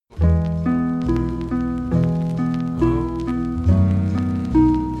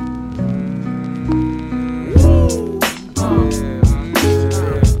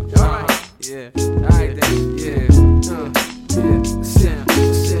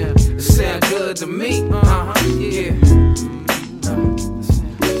good to me. Yeah.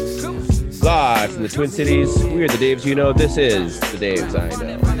 Live from the Twin Cities, we are the Daves you know. This is the Daves I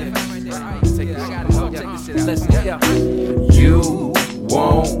know. You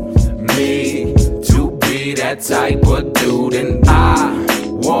want me to be that type of dude, and I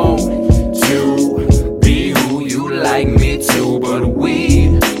want to be who you like me to, but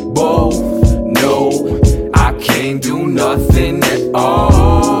we both know I can't do nothing at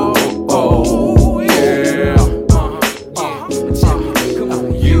all.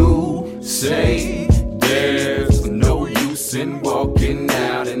 You say there's no use in walking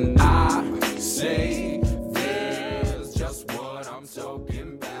out, and I say there's just what I'm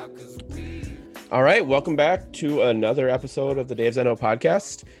talking about. All right, welcome back to another episode of the Daves I Know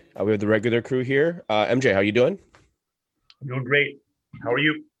podcast. We have the regular crew here. MJ, how you doing? I'm doing great. How are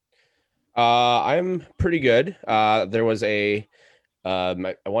you? I'm pretty good. There was I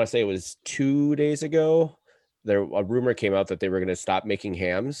want to say it was 2 days ago. A rumor came out that they were going to stop making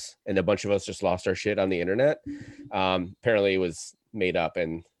hams, and a bunch of us just lost our shit on the internet. Apparently, it was made up,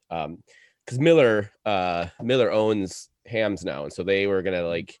 and because Miller owns hams now, and so they were going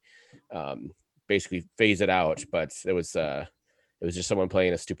to basically phase it out. But it was just someone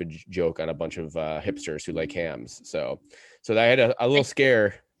playing a stupid joke on a bunch of hipsters who like hams. So I had a little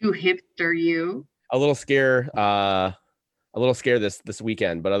scare. You hipster, you. A little scare this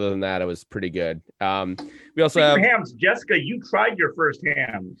weekend, but other than that, it was pretty good. We also have hams. Jessica, you tried your first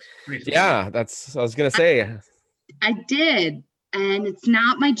ham recently. Yeah, that's I was gonna say. I did, and it's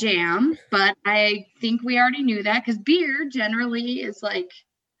not my jam, but I think we already knew that because beer generally is like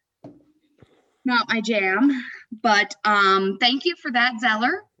not my jam. But thank you for that,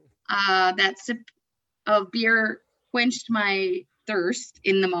 Zeller. That sip of beer quenched my thirst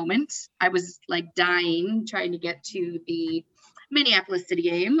in the moment. I was like dying trying to get to the Minneapolis City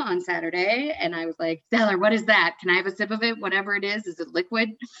game on Saturday, and I was like, Zeller, what is that? Can I have a sip of it? Whatever it is it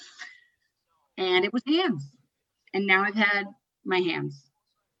liquid? And it was hams, and now I've had my hams,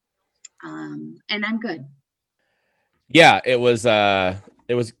 and I'm good. Yeah, it was.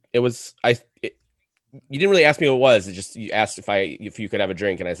 You didn't really ask me what it was. It just, you asked if you could have a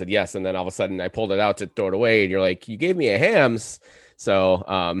drink, and I said yes, and then all of a sudden I pulled it out to throw it away, and you're like, you gave me a hams. So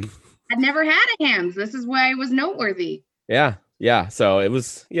I'd never had a hams. This is why it was noteworthy. Yeah. So it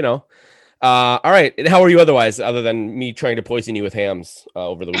was, all right. And how are you otherwise, other than me trying to poison you with hams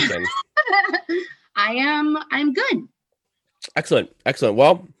over the weekend? I'm good. Excellent.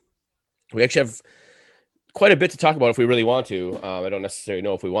 Well, we actually have quite a bit to talk about if we really want to. I don't necessarily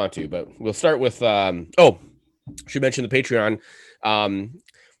know if we want to, but we'll start with, should mention the Patreon.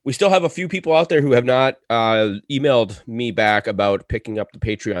 We still have a few people out there who have not emailed me back about picking up the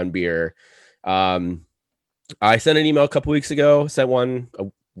Patreon beer. I sent an email a couple weeks ago, sent one a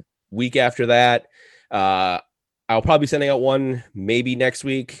week after that. I'll probably be sending out one maybe next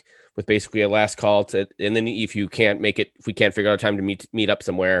week with basically a last call and then if you can't make it, if we can't figure out a time to meet up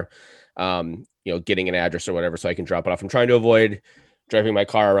somewhere, getting an address or whatever so I can drop it off. I'm trying to avoid driving my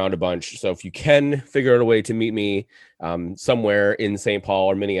car around a bunch. So if you can figure out a way to meet me somewhere in St. Paul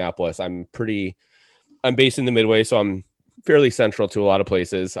or Minneapolis, I'm based in the Midway, so I'm fairly central to a lot of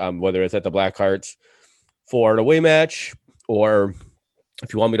places, whether it's at the Blackhearts for an away match, or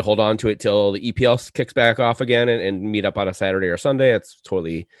if you want me to hold on to it till the EPL kicks back off again and meet up on a Saturday or Sunday, it's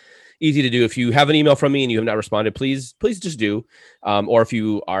totally easy to do. If you have an email from me and you have not responded, please just do. Or if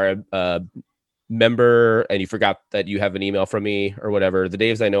you are a member and you forgot that you have an email from me or whatever, the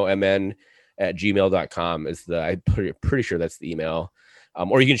Daves I Know MN@gmail.com is I'm pretty sure that's the email.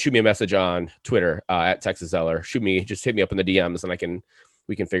 Or you can shoot me a message on Twitter at Texas Zeller. Just hit me up in the DMs and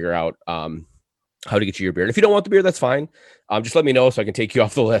we can figure out how to get you your beer. And if you don't want the beer, that's fine. Just let me know so I can take you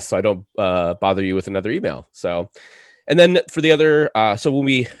off the list so I don't bother you with another email. So, and then for the other, so when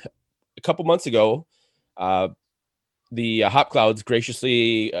a couple months ago, the Hop Clouds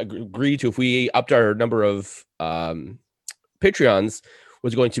graciously agreed to, if we upped our number of Patreons,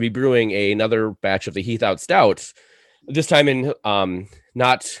 was going to be brewing another batch of the Heath Out Stout, this time in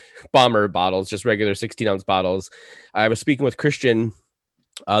not bomber bottles, just regular 16-ounce bottles. I was speaking with Christian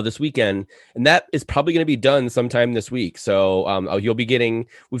this weekend, and that is probably going to be done sometime this week. So you'll be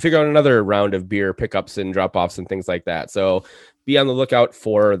we figure out another round of beer pickups and drop-offs and things like that. So be on the lookout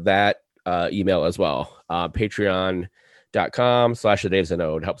for that email as well. Patreon.com/the Daves I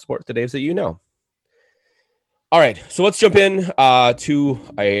Know to help support the Daves that you know. All right, so let's jump in to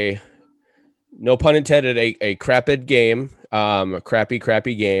a, no pun intended, a crappy game,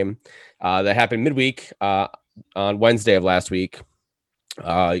 crappy game that happened midweek on Wednesday of last week.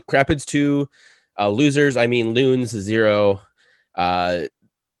 Crapids 2, losers, Loons 0.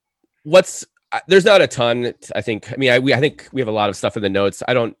 there's not a ton. I think we have a lot of stuff in the notes.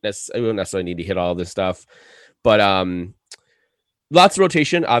 I don't necessarily need to hit all this stuff, but lots of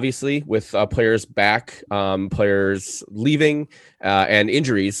rotation, obviously, with players back, players leaving, and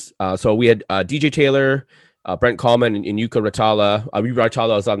injuries. So we had DJ Taylor, Brent Kallman, and Yuka Ratala.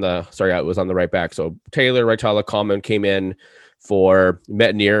 Ratala was on the right back. So Taylor, Ratala, Kallman came in for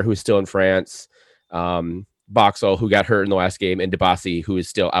Metanier, who's still in France. Boxall, who got hurt in the last game, and Debasi, who is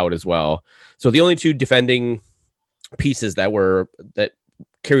still out as well. So the only two defending pieces that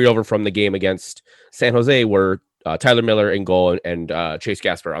carried over from the game against San Jose were Tyler Miller in goal and Chase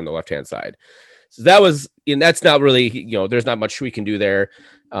Gasper on the left-hand side. So that's not really, there's not much we can do there.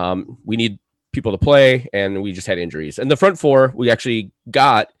 We need people to play, and we just had injuries. And the front four, we actually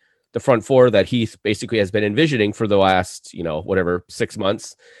got the front four that Heath basically has been envisioning for the last, 6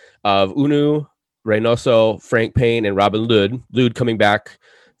 months of Unu, Reynoso, Frank Payne, and Robin Lod. Lod coming back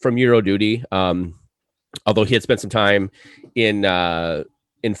from Euro duty, although he had spent some time in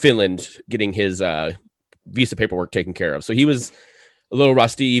Finland getting his visa paperwork taken care of. So he was a little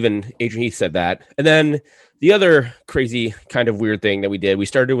rusty. Even Adrian Heath said that. And then the other crazy kind of weird thing that we did, we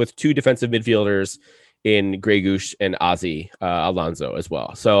started with two defensive midfielders in Grey Goose and Ozzy Alonso as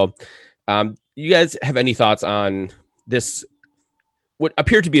well. So you guys have any thoughts on this, what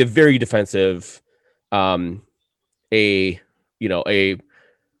appeared to be a very defensive, a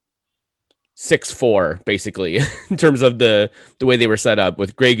 6-4 basically in terms of the way they were set up,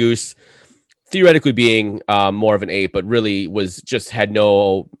 with Grey Goose theoretically being more of an 8, but really had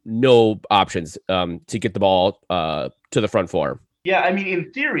no options to get the ball to the front four. Yeah, I mean,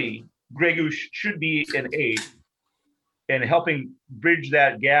 in theory, Grey Goose should be an 8 and helping bridge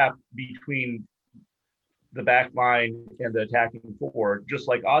that gap between the back line and the attacking four, just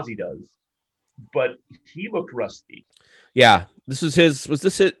like Ozzy does. But he looked rusty. Yeah, was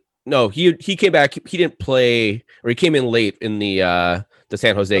this it? No, he came back. He didn't play, or he came in late in the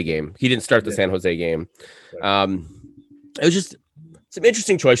San Jose game. He didn't start the San Jose game. It was just some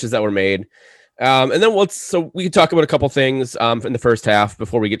interesting choices that were made. And then we could talk about a couple things in the first half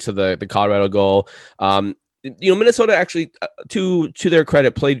before we get to the Colorado goal. Minnesota actually, to their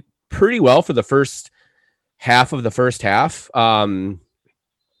credit, played pretty well for the first half of the first half. In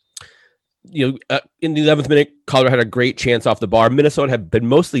the 11th minute, Colorado had a great chance off the bar. Minnesota had been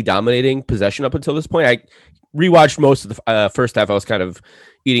mostly dominating possession up until this point. I rewatched most of the first half. I was kind of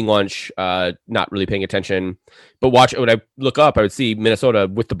eating lunch, not really paying attention. But when I look up, I would see Minnesota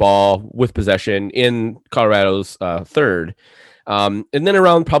with the ball, with possession in Colorado's third. And then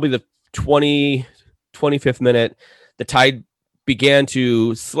around probably the 25th minute, the tide began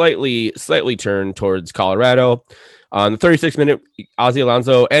to slightly turn towards Colorado. On the 36th minute, Ozzy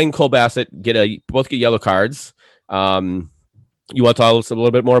Alonso and Cole Bassett both get yellow cards. You want to tell us a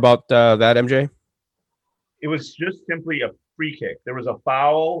little bit more about that, MJ? It was just simply a free kick. There was a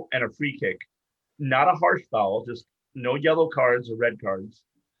foul and a free kick. Not a harsh foul, just no yellow cards or red cards.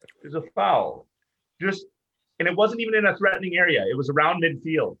 There's a foul. And it wasn't even in a threatening area. It was around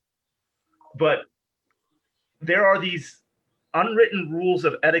midfield. But there are these unwritten rules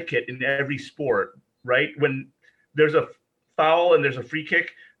of etiquette in every sport, right? When there's a foul and there's a free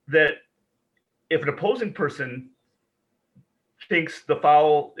kick, that if an opposing person thinks the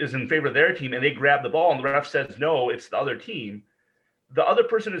foul is in favor of their team and they grab the ball and the ref says, no, it's the other team, the other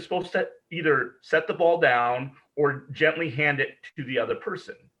person is supposed to either set the ball down or gently hand it to the other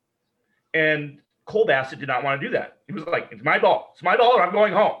person. And Cole Bassett did not want to do that. He was like, it's my ball or I'm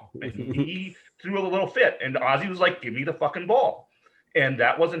going home. And he threw a little fit, and Ozzy was like, give me the fucking ball. And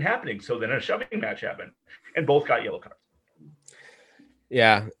that wasn't happening. So then a shoving match happened, and both got yellow cards.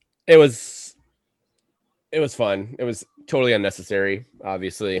 Yeah, it was fun. It was totally unnecessary,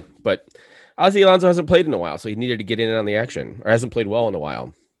 obviously. But Ozzy Alonso hasn't played in a while, so he needed to get in on the action, or hasn't played well in a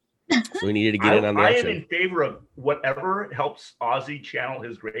while. So we needed to get in on the action. I am in favor of whatever helps Ozzy channel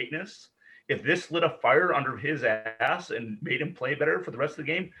his greatness. If this lit a fire under his ass and made him play better for the rest of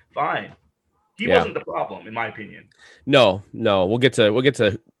the game, fine. He wasn't the problem, in my opinion. No. We'll get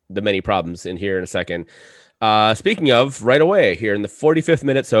to the many problems in here in a second. Speaking of, right away here in the 45th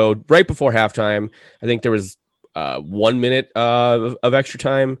minute, so right before halftime, I think there was 1 minute of extra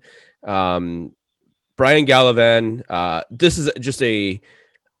time. Brian Gallivan, this is just a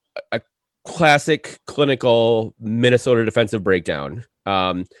classic clinical Minnesota defensive breakdown.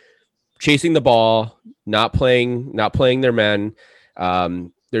 Chasing the ball, not playing their men.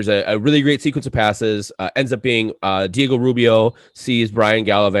 There's a really great sequence of passes. Ends up being Diego Rubio sees Brian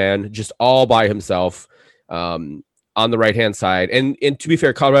Gallivan just all by himself on the right-hand side. And to be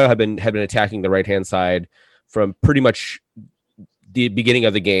fair, Colorado had been attacking the right-hand side from pretty much the beginning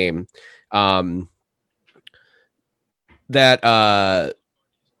of the game. that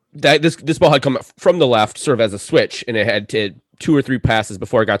this ball had come from the left, sort of as a switch, and it had to 2 or 3 passes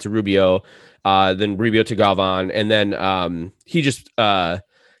before it got to Rubio, then Rubio to Galvan, and then he just Chase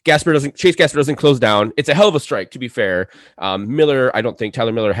Gasper doesn't close down. It's a hell of a strike, to be fair. Miller, I don't think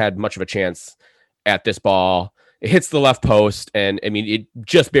Tyler Miller had much of a chance at this ball. It hits the left post, and I mean, it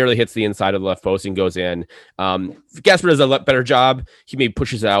just barely hits the inside of the left post and goes in. Gasper does a better job. He maybe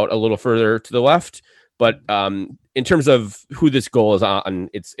pushes out a little further to the left, but in terms of who this goal is on,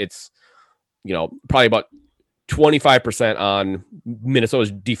 it's probably about 25% on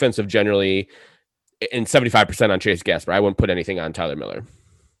Minnesota's defensive generally, and 75% on Chase Gasper. I wouldn't put anything on Tyler Miller.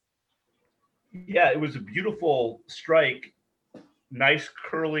 Yeah, it was a beautiful strike, nice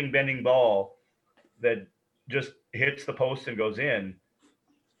curling, bending ball that just hits the post and goes in.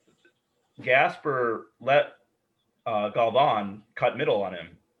 Gasper let Galvan cut middle on him.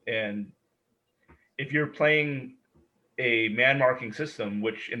 And if you're playing a man-marking system,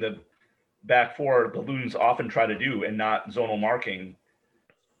 which in the back four, the Loons often try to do, and not zonal marking,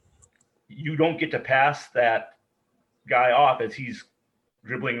 you don't get to pass that guy off as he's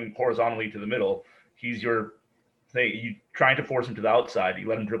dribbling horizontally to the middle. He's you trying to force him to the outside. You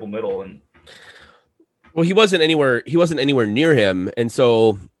let him dribble middle, and well, he wasn't anywhere near him, and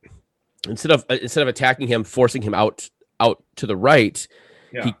so instead of attacking him, forcing him out to the right,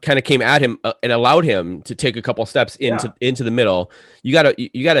 he kind of came at him and allowed him to take a couple steps into the middle. You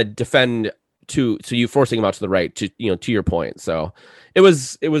gotta defend so you forcing him out to the right to your point. So it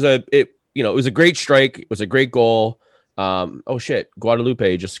was a great strike. It was a great goal.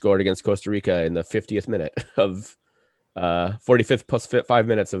 Guadalupe just scored against Costa Rica in the 50th minute of 45th plus 5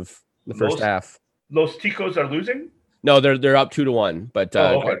 minutes of the first half. Los Ticos are losing? No, they're up 2-1, but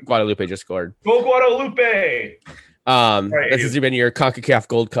Guadalupe just scored. Go Guadalupe! This has been your CONCACAF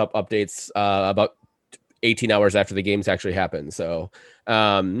Gold Cup updates about 18 hours after the games actually happened. So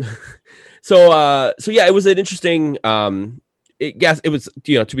yeah, it was an interesting. It was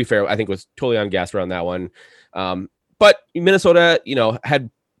to be fair, I think it was totally on Gasper on that one. But Minnesota, had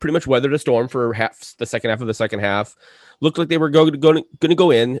pretty much weathered a storm for the second half of the second half. Looked like they were going to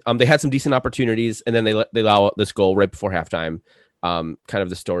go in. They had some decent opportunities, and then they allow this goal right before halftime. Kind of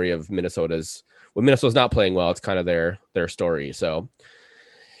the story of when Minnesota's not playing well, it's kind of their story. So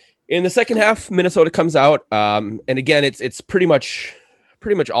in the second half, Minnesota comes out, and again, it's pretty much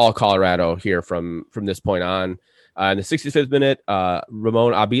all Colorado here from this point on. In the 65th minute,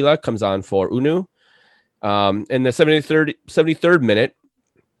 Ramon Avila comes on for Unu. In the 73rd minute,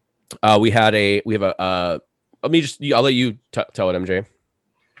 I'll let you tell it, MJ.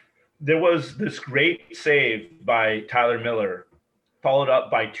 There was this great save by Tyler Miller, followed up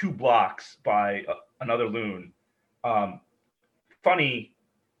by 2 blocks by another Loon. Funny,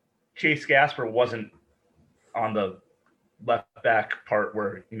 Chase Gasper wasn't on the left back part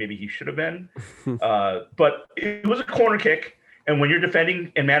where maybe he should have been. But it was a corner kick. And when you're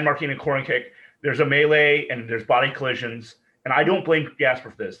defending and man marking a corner kick, there's a melee and there's body collisions. And I don't blame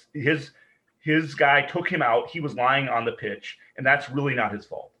Gasper for this. His guy took him out. He was lying on the pitch, and that's really not his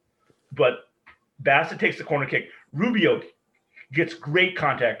fault. But Bassett takes the corner kick. Rubio gets great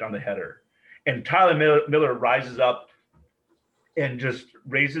contact on the header. And Tyler Miller rises up and just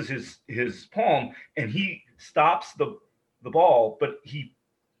raises his palm, and he stops the ball, but he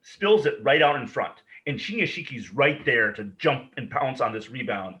spills it right out in front. And Shinyashiki's right there to jump and pounce on this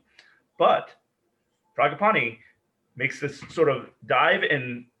rebound. But Fragapane makes this sort of dive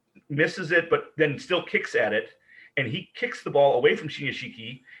and misses it, but then still kicks at it. And he kicks the ball away from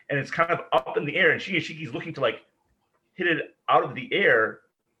Shinyashiki, and it's kind of up in the air. And Shinyashiki's looking to hit it out of the air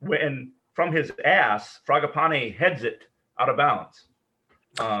when from his ass, Fragapane heads it out of bounds.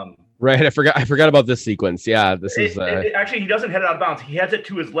 Right. I forgot about this sequence. Yeah, actually, he doesn't head it out of bounds. He heads it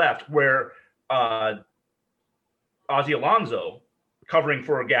to his left where Ozzy Alonso, covering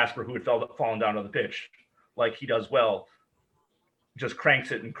for Gasper, who had fallen down on the pitch, like he does well, just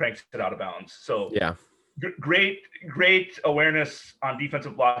cranks it out of bounds. So yeah, great awareness on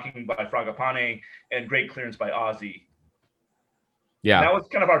defensive blocking by Fragapane and great clearance by Ozzy. Yeah, and that was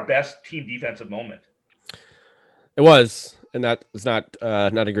kind of our best team defensive moment. It was, and that was not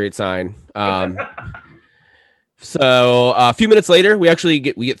a great sign. So a few minutes later, we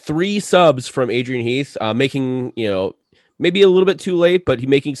get 3 subs from Adrian Heath, making maybe a little bit too late, but he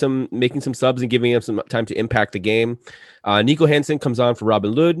making some subs and giving him some time to impact the game. Nico Hansen comes on for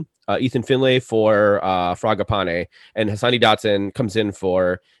Robin Lod, Ethan Finlay for Fragapane, and Hassani Dotson comes in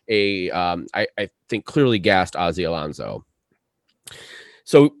for I think clearly gassed Ozzy Alonso.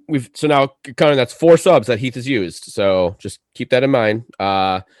 So now kind of that's 4 subs that Heath has used. So just keep that in mind.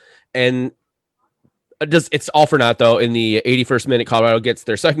 And it's all for naught though. In the 81st minute, Colorado gets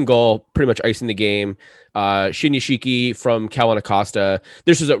their second goal, pretty much icing the game. Shinyashiki from Calvin Acosta.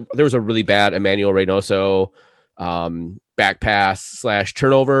 There was a really bad Emmanuel Reynoso back pass /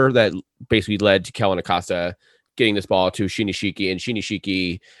 turnover that basically led to Calvin Acosta getting this ball to Shinyashiki, and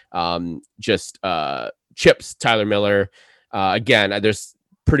Shinyashiki just chips Tyler Miller. Again, there's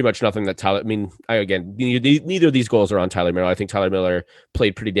pretty much nothing that Tyler. I mean, neither of these goals are on Tyler Miller. I think Tyler Miller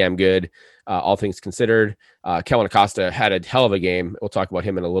played pretty damn good, all things considered. Calvin Acosta had a hell of a game. We'll talk about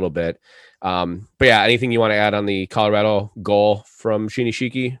him in a little bit. But yeah, anything you want to add on the Colorado goal from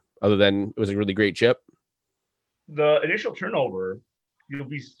Shinyashiki other than it was a really great chip? The initial turnover, you'll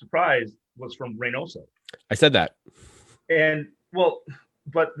be surprised, was from Reynoso. I said that. And well,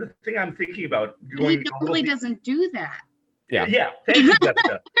 but the thing I'm thinking about he normally doesn't do that. Yeah. Thank you,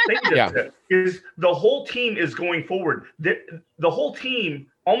 Jessica. Is the whole team is going forward. The whole team,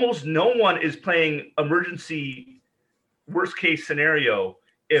 almost no one is playing emergency worst case scenario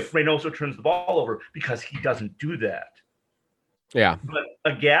if Reynoso turns the ball over, because he doesn't do that. Yeah. But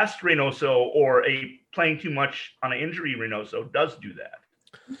a gassed Reynoso or a playing too much on an injury Reynoso does do that.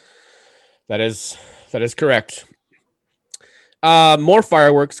 That is correct. More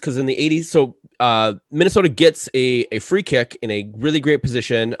fireworks, because in the 80s, so Minnesota gets a free kick in a really great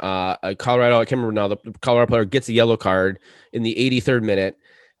position. Colorado, I can't remember now, the Colorado player gets a yellow card in the 83rd minute.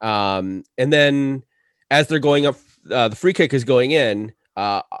 And then as they're going up, the free kick is going in,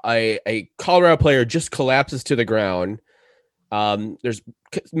 a Colorado player just collapses to the ground. There's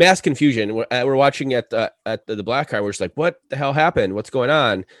mass confusion. We're watching at the black card. We're just like, what the hell happened? What's going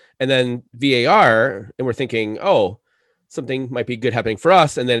on? And then VAR, and we're thinking, oh, something might be good happening for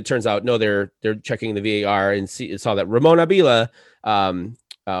us. And then it turns out, no, they're checking the VAR and saw that Ramon Avila,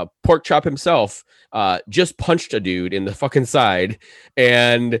 pork chop himself, just punched a dude in the fucking side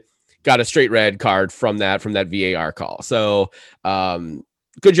and got a straight red card from that VAR call. So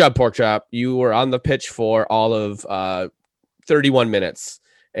good job, pork chop. You were on the pitch for all of 31 minutes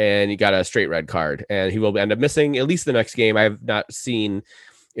and you got a straight red card, and he will end up missing at least the next game. I have not seen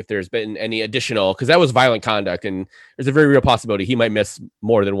if there's been any additional, because that was violent conduct, and there's a very real possibility he might miss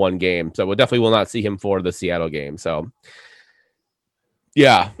more than one game. So we definitely will not see him for the Seattle game. So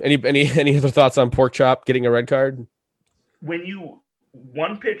yeah, any other thoughts on pork chop getting a red card? When you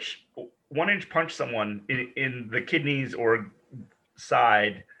 1-inch punch someone in the kidneys or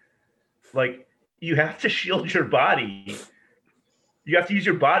side, like, you have to shield your body. You have to use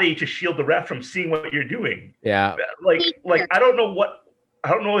your body to shield the ref from seeing what you're doing. Yeah. Like I don't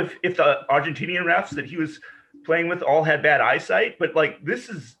know if the Argentinian refs that he was playing with all had bad eyesight, but like this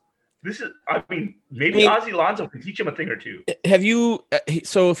is I mean, maybe Ozzy Alonso can teach him a thing or two. Have you?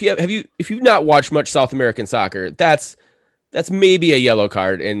 So if you've not watched much South American soccer, that's maybe a yellow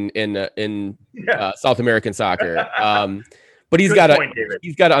card in South American soccer. But he's got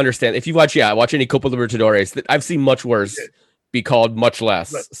to understand. If you watch any Copa Libertadores, I've seen much worse be called much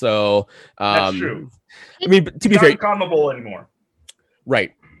less. Right. So that's true. I mean, to be fair, uncommonable anymore.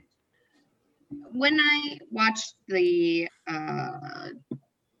 Right. When I watched the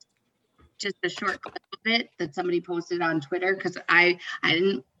just a short clip of it that somebody posted on Twitter, because I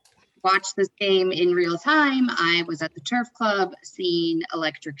didn't watch this game in real time. I was at the Turf Club seeing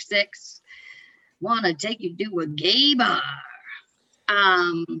Electric Six. Wanna take you to a gay bar.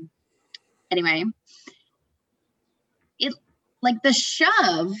 Anyway, it like the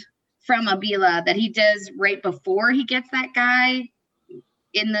shove from Avila that he does right before he gets that guy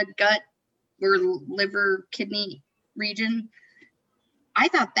in the gut or liver kidney region. I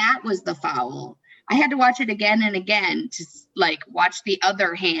thought that was the foul. I had to watch it again and again to like watch the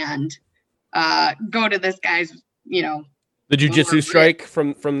other hand go to this guy's, the jiu-jitsu strike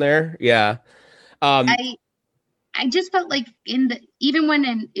from there. Yeah. I just felt like even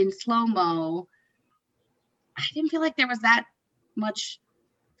when in slow-mo, I didn't feel like there was that much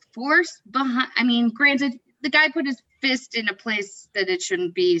force behind. I mean, granted, the guy put his fist in a place that it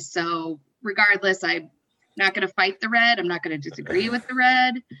shouldn't be. So regardless, I'm not going to fight the red. I'm not going to disagree with the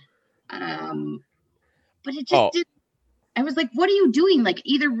red. But it just did. I was like, what are you doing? Like,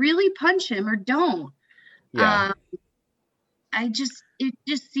 either really punch him or don't. Yeah. It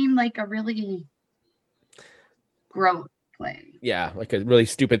just seemed like a really gross play. Yeah, like a really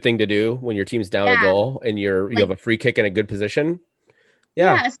stupid thing to do when your team's down a goal and you have a free kick in a good position.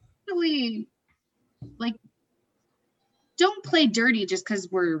 Yeah, especially like, don't play dirty just because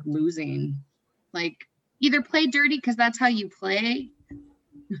we're losing. Like, either play dirty because that's how you play,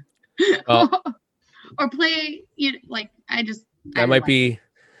 or play that might be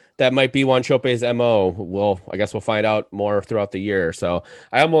that might be Wanchope's MO. I guess we'll find out more throughout the year. So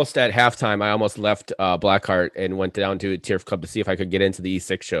I almost at halftime, I almost left Blackheart and went down to Turf Club to see if I could get into the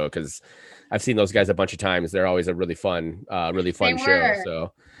E6 show, because I've seen those guys a bunch of times. They're always a really fun show.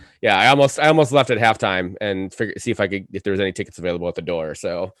 So yeah, I almost left at halftime and see if there was any tickets available at the door.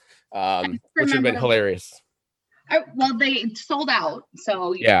 So which would have been hilarious. Well, they sold out,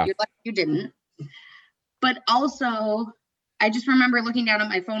 so yeah, you're lucky you didn't. But also, I just remember looking down at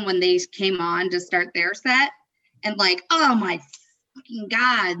my phone when they came on to start their set, and like, oh my fucking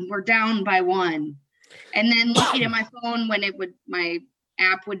God, we're down by 1. And then looking at my phone when my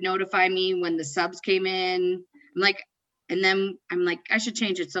app would notify me when the subs came in. And then I'm like, I should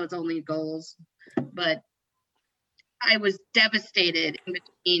change it so it's only goals. But I was devastated in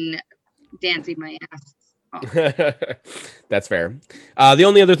between dancing my ass off. That's fair. The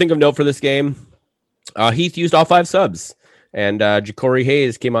only other thing of note for this game, Heath used all 5 subs, and Ja'Cory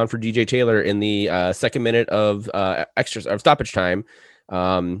Hayes came on for DJ Taylor in the second minute of stoppage time.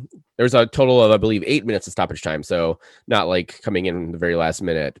 There's a total of, I believe, 8 minutes of stoppage time, so not like coming in the very last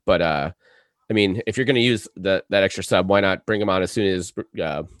minute. But I mean, if you're going to use that extra sub, why not bring him on as soon as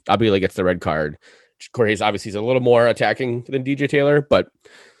Abila gets the red card? Ja'Cory Hayes obviously is a little more attacking than DJ Taylor, but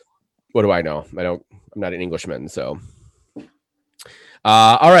what do I know? I'm not an Englishman, so.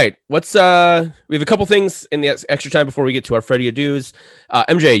 All right. We have a couple things in the extra time before we get to our Freddie Adu's.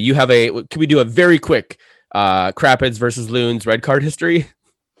 MJ, can we do a very quick Crapids versus Loons red card history?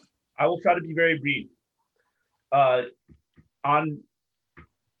 I will try to be very brief. On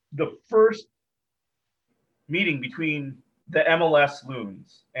the first meeting between the MLS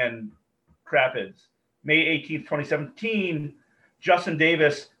Loons and Crapids, May 18th, 2017, Justin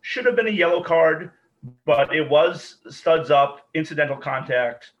Davis should have been a yellow card, but it was studs up, incidental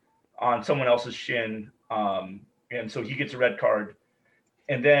contact on someone else's shin. And so he gets a red card.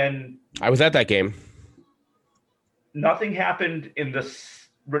 And then I was at that game. Nothing happened in the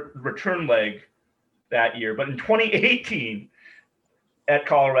return leg that year. But in 2018 at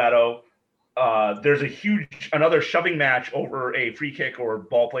Colorado, there's another shoving match over a free kick or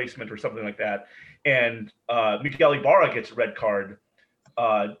ball placement or something like that. And Miguel Ibarra gets a red card.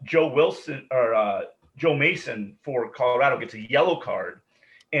 Joe Mason for Colorado gets a yellow card,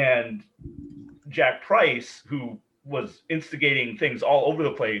 and Jack Price, who was instigating things all over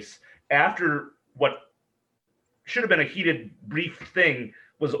the place after what should have been a heated, brief thing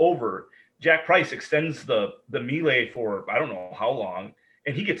was over, Jack Price extends the melee for I don't know how long,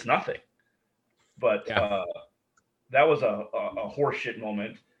 and he gets nothing. But that was a horseshit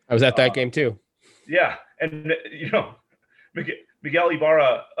moment. I was at that game too. Yeah, and Miguel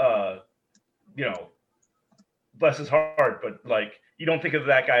Ibarra, bless his heart, but like you don't think of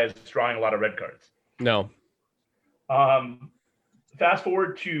that guy as drawing a lot of red cards. No. Fast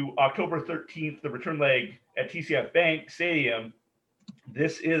forward to October 13th, the return leg at TCF Bank Stadium.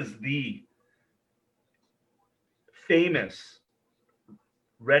 This is the famous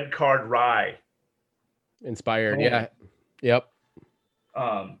red card rye. Inspired, yeah. Yep.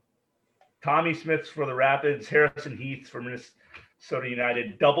 Tommy Smith's for the Rapids, Harrison Heath's for Minnesota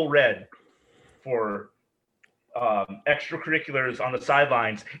United, double red for extracurriculars on the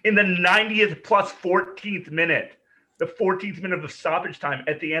sidelines in the 90th plus 14th minute, the 14th minute of stoppage time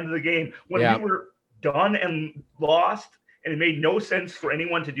at the end of the game when we were done and lost, and it made no sense for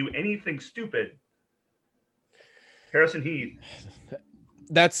anyone to do anything stupid. Harrison Heath.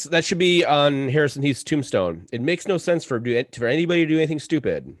 That should be on Harrison Heath's tombstone. It makes no sense for anybody to do anything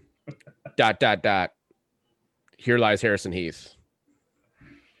stupid. ... Here lies Harrison Heath.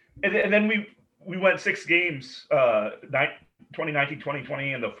 And then we went 6 games, 2019,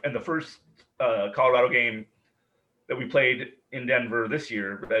 2020, and the first Colorado game that we played in Denver this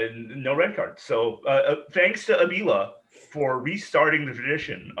year, no red cards. So thanks to Abila for restarting the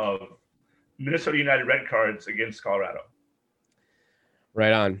tradition of Minnesota United red cards against Colorado.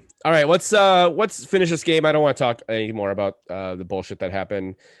 Right on. All right, let's finish this game. I don't want to talk anymore about the bullshit that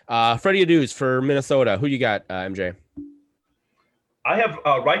happened. Freddie Adu's for Minnesota. Who you got, MJ? I have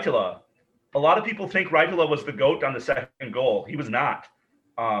Raitala. A lot of people think Raitala was the GOAT on the second goal. He was not.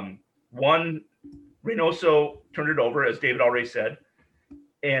 One, Reynoso turned it over, as David already said.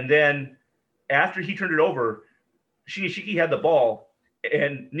 And then after he turned it over, Shinishiki had the ball,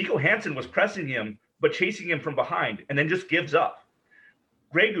 and Nico Hansen was pressing him, but chasing him from behind, and then just gives up.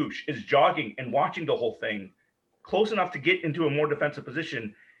 Gregush is jogging and watching the whole thing, close enough to get into a more defensive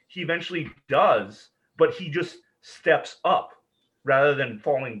position. He eventually does, but he just steps up rather than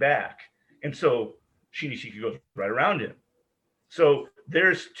falling back. And so Shinishiki goes right around him. So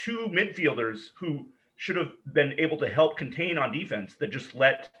there's 2 midfielders who should have been able to help contain on defense that just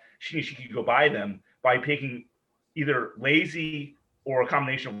let Shinishiki go by them by picking either lazy or a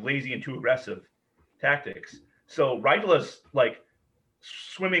combination of lazy and too aggressive tactics. So Reitela's like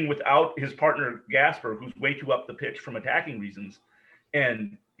swimming without his partner Gasper, who's way too up the pitch from attacking reasons,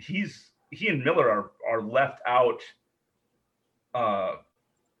 and he and Miller are left out.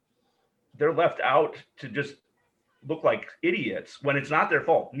 They're left out to just look like idiots when it's not their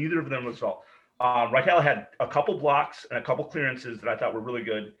fault. Neither of them was fault. Raquel had a couple blocks and a couple clearances that I thought were really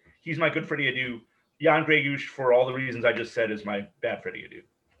good. He's my good Freddie Adu. Jan Gregush, for all the reasons I just said, is my bad Freddie Adu.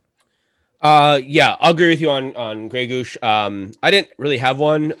 Yeah, I'll agree with you on Gregush. I didn't really have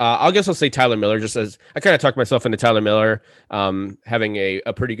one. I'll say Tyler Miller, just as I kind of talked myself into Tyler Miller having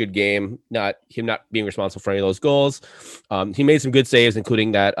a pretty good game, not being responsible for any of those goals. He made some good saves,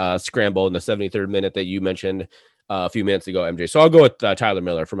 including that scramble in the 73rd minute that you mentioned a few minutes ago, MJ. So I'll go with Tyler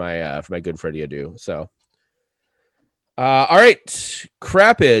Miller for my good Freddie Adu. So, all right,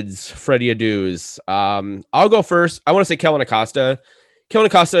 Crapids Freddie Adus. I'll go first. I want to say Kellen Acosta. Kellen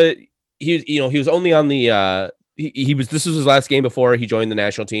Acosta. He was only on the this was his last game before he joined the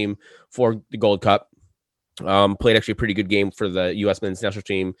national team for the Gold Cup. Played actually a pretty good game for the U.S. men's national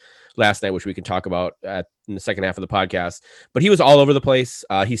team last night, which we can talk about in the second half of the podcast. But he was all over the place.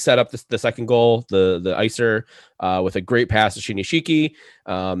 He set up the second goal, the icer, with a great pass to Shinishiki.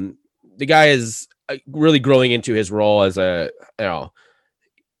 The guy is really growing into his role as as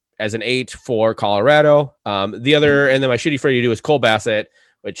an 8 for Colorado. And then my shitty Freddie Adu is Cole Bassett,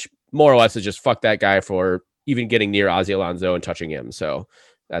 which more or less is just fuck that guy for even getting near Ozzie Alonso and touching him. So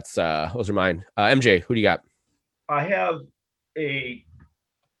that's those are mine. MJ, who do you got? I have a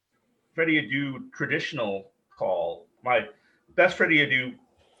Freddie Adu traditional call. My best Freddie Adu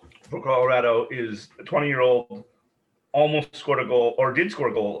for Colorado is a 20-year-old almost scored a goal or did score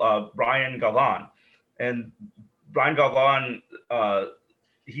a goal, Brian Galvan. And Brian Galvan,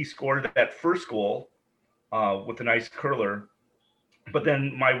 he scored that first goal with a nice curler. But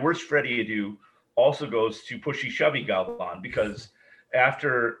then my worst Freddie Adu also goes to Pushy Shovey Galvan, because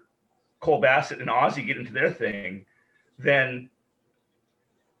after Cole Bassett and Ozzie get into their thing, then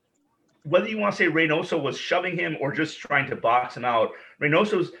whether you want to say Reynoso was shoving him or just trying to box him out,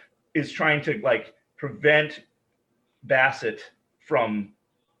 Reynoso is trying to like prevent Bassett from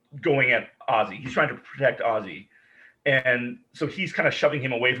going at Ozzie. He's trying to protect Ozzie. And so he's kind of shoving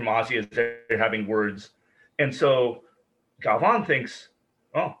him away from Ozzie as they're having words. And so Galvan thinks,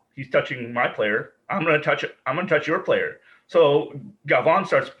 oh, he's touching my player. I'm going to touch your player. So Galvan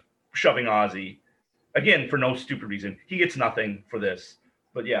starts shoving Ozzie, again, for no stupid reason. He gets nothing for this.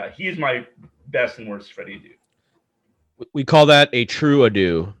 But yeah, he is my best and worst Freddie Adu. We call that a true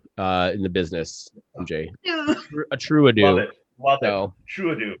Adu in the business, MJ. A true Adu. Love it.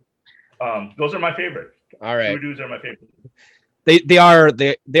 True Adu. Those are my favorite. All right. True Adus are my favorite. They are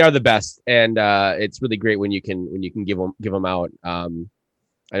the best, and it's really great when you can give them out. I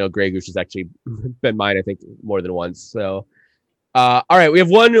know Gregush has actually been mine, I think, more than once. So, all right, we have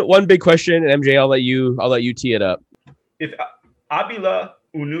one big question, and MJ, I'll let you tee it up. If Abila,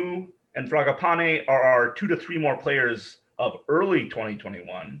 Unu, and Fragapane are our 2 to 3 more players of early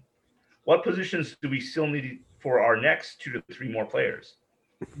 2021, what positions do we still need for our next 2 to 3 more players?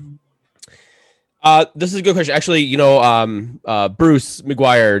 This is a good question. Actually, Bruce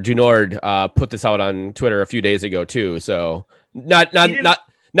McGuire Junord put this out on Twitter a few days ago too. So not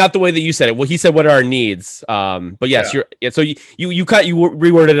the way that you said it. Well, he said, "What are our needs?" But yes, so you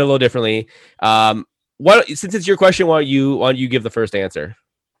reworded it a little differently. Since it's your question, why don't you give the first answer?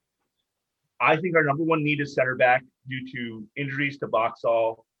 I think our number one need is center back due to injuries to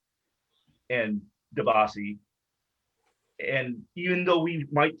Boxall and Dabasi. And even though we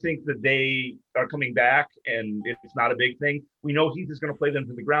might think that they are coming back and it's not a big thing, we know Heath is going to play them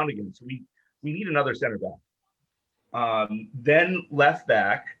to the ground again. So we need another center back. Then left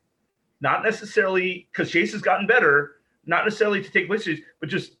back, not necessarily because Chase has gotten better, not necessarily to take lists, but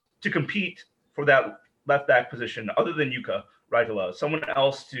just to compete for that left back position other than Yuka Raitala, someone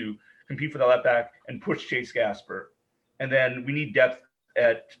else to compete for that left back and push Chase Gasper. And then we need depth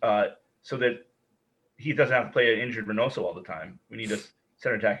at so that he doesn't have to play an injured Reynoso all the time. We need a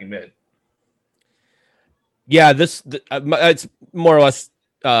center attacking mid. Yeah, it's more or less.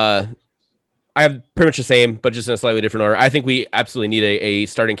 I have pretty much the same, but just in a slightly different order. I think we absolutely need a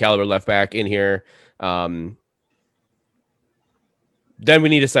starting caliber left back in here. Then we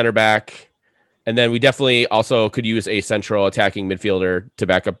need a center back, and then we definitely also could use a central attacking midfielder to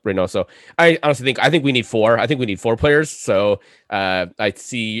back up Reynoso. I honestly think we need 4. I think we need 4 players. So I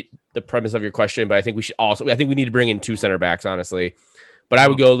see the premise of your question, but I think we need to bring in 2 center backs, honestly. But I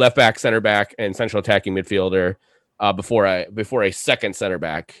would go left back, center back, and central attacking midfielder. before a second center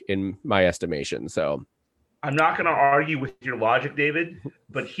back in my estimation. So I'm not going to argue with your logic, David,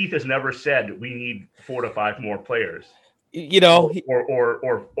 but Heath has never said we need 4 to 5 more players. You know,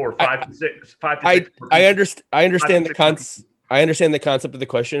 or 5 to 6. 5 to 6. I understand the concept of the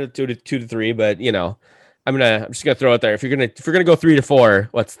question of 2 to 3, but you know, I'm just gonna throw it there. If you're gonna go 3 to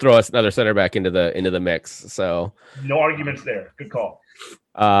 4, let's throw us another center back into the mix. So no arguments there. Good call.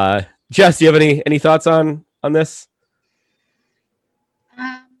 Jess, do you have any thoughts on this?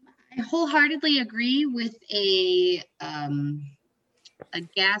 I wholeheartedly agree with a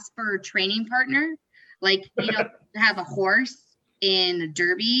Gasper training partner. Like, you know, have a horse in a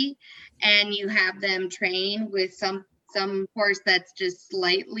derby and you have them train with some horse that's just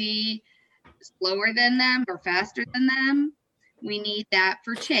slightly slower than them or faster than them. We need that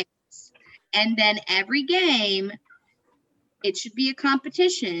for chase. And then every game, it should be a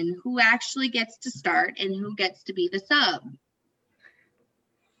competition who actually gets to start and who gets to be the sub.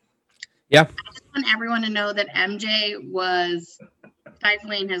 Yeah. I just want everyone to know that MJ was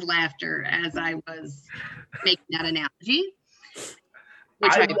stifling his laughter as I was making that analogy.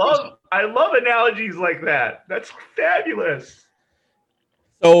 I love analogies like that. That's fabulous.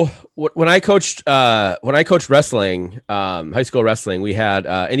 So when I coached wrestling, high school wrestling, we had,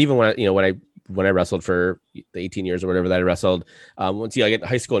 and even when I wrestled for the 18 years or whatever that I wrestled, once you get to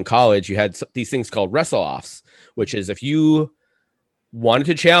high school and college, you had these things called wrestle offs, which is if you wanted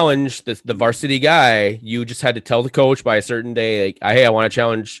to challenge the varsity guy, you just had to tell the coach by a certain day, like, hey, I want to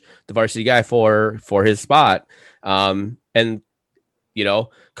challenge the varsity guy for his spot. And you know,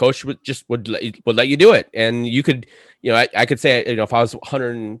 coach would let you do it. And you could, you know, I could say, you know, if I was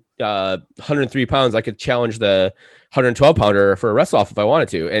 103 pounds, I could challenge the 112 pounder for a wrestle off if I wanted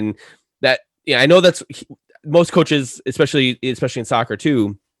to. And that, yeah, I know that's most coaches, especially in soccer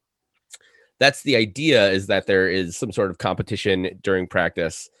too. That's the idea, is that there is some sort of competition during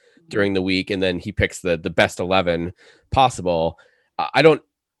practice during the week. And then he picks the best 11 possible.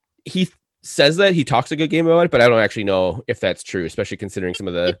 He says that he talks a good game about it, but I don't actually know if that's true, especially considering some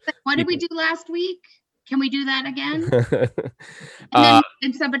of the. What did we do last week? Can we do that again? And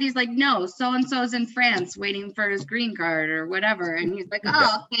then somebody's like, no, so-and-so's in France waiting for his green card or whatever. And he's like,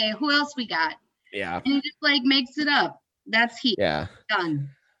 oh, okay, who else we got? Yeah. And he just like makes it up. That's Heath. Yeah. Done.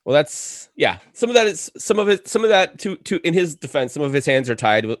 Well, that's, yeah. Some of that to in his defense, some of his hands are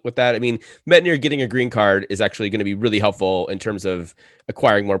tied with that. I mean, Metnier getting a green card is actually going to be really helpful in terms of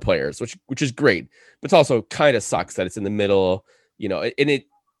acquiring more players, which is great. But it also kind of sucks that it's in the middle, you know, and it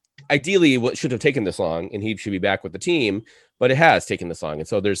ideally what should have taken this long, and he should be back with the team, but it has taken this long. And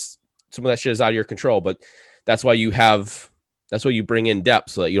so there's some of that shit is out of your control, but that's why you bring in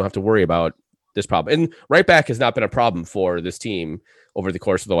depth so that you don't have to worry about this problem. And right back has not been a problem for this team over the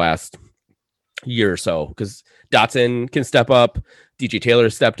course of the last year or so, because Dotson can step up, DJ Taylor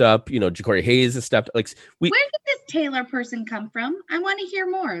has stepped up, you know, Ja'Cory Hayes has stepped up. Like, where did this Taylor person come from? I want to hear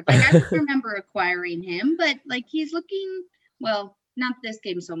more. Like, I don't remember acquiring him, but like he's looking, well, not this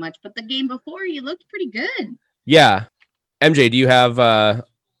game so much, but the game before he looked pretty good. Yeah. MJ, do you have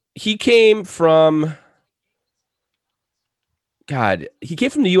he came from the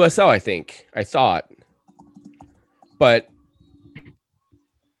USL, I thought. But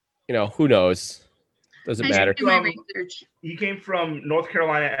you know, who knows? Doesn't matter. He came from North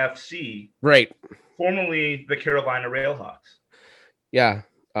Carolina FC. Right. Formerly the Carolina Railhawks. Yeah.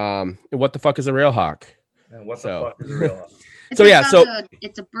 And what the fuck is a Railhawk? And what the fuck is a Railhawk?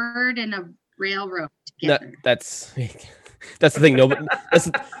 It's a bird and a railroad together. That's the thing.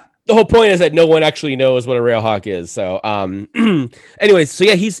 The whole point is that no one actually knows what a Railhawk is. So, anyways, so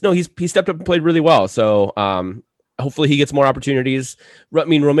yeah, he stepped up and played really well. So, hopefully he gets more opportunities. I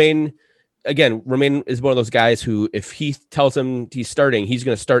mean, Romain is one of those guys who, if he tells him he's starting, he's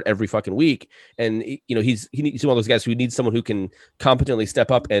going to start every fucking week. And you know, he's one of those guys who needs someone who can competently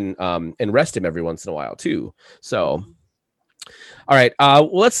step up and rest him every once in a while too. So, all right,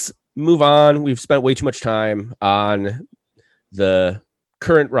 let's move on. We've spent way too much time on the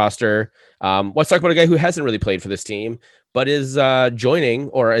current roster. Let's talk about a guy who hasn't really played for this team, but is joining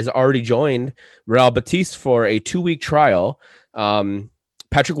or has already joined Real Betis for a 2-week trial.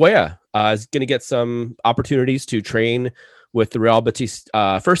 Patrick Weah is going to get some opportunities to train with the Real Betis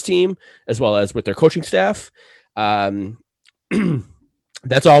first team, as well as with their coaching staff. That's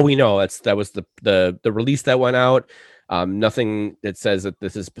all we know. That was the release that went out. Nothing that says that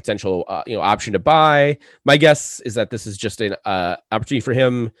this is potential, option to buy. My guess is that this is just an opportunity for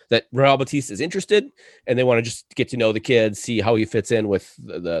him, that Real Betis is interested, and they want to just get to know the kid, see how he fits in with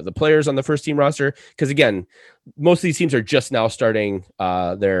the players on the first team roster. Because again, most of these teams are just now starting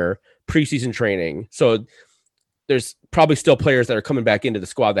their preseason training, so there's probably still players that are coming back into the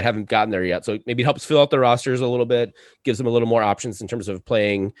squad that haven't gotten there yet. So maybe it helps fill out the rosters a little bit, gives them a little more options in terms of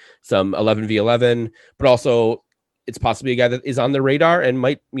playing some 11v11, but also it's possibly a guy that is on the radar and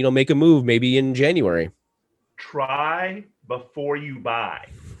might, make a move maybe in January. Try before you buy.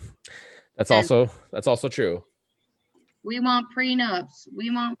 That's also true. We want prenups.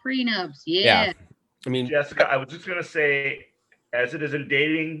 Yeah. I mean, Jessica, I was just going to say, as it is in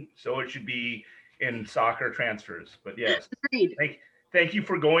dating, so it should be in soccer transfers. But yes, thank you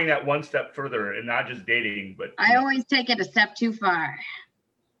for going that one step further and not just dating. But I always take it a step too far.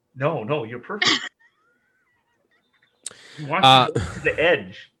 No, you're perfect. You want to go to the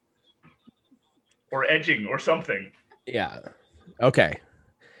edge or edging or something. Yeah. Okay.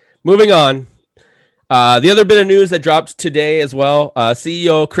 Moving on. The other bit of news that dropped today as well,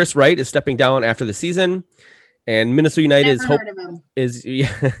 CEO Chris Wright is stepping down after the season, and Minnesota United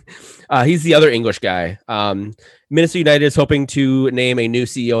he's the other English guy. Minnesota United is hoping to name a new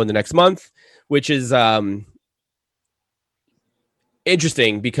CEO in the next month, which is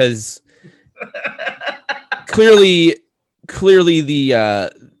interesting because clearly the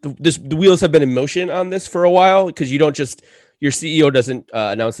wheels have been in motion on this for a while, because you don't just, your CEO doesn't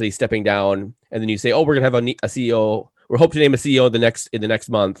announce that he's stepping down and then you say, oh, we're gonna have a CEO, we're hoping to name a CEO in the next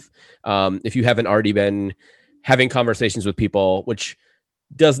month, if you haven't already been having conversations with people, which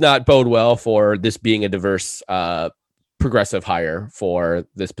does not bode well for this being a diverse progressive hire for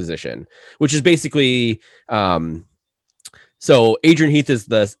this position, which is basically so Adrian Heath is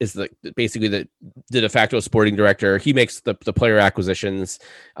basically the de facto sporting director. He makes the player acquisitions.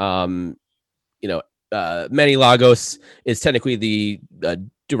 Manny Lagos is technically the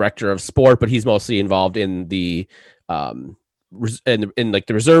director of sport, but he's mostly involved in the in like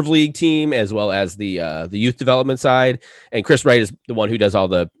the reserve league team as well as the youth development side. And Chris Wright is the one who does all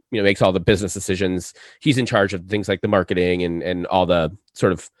the makes all the business decisions. He's in charge of things like the marketing and all the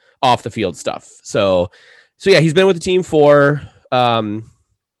sort of off the field stuff. So yeah, he's been with the team for 4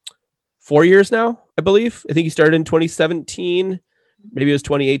 years now, I believe. I think he started in 2017. Maybe it was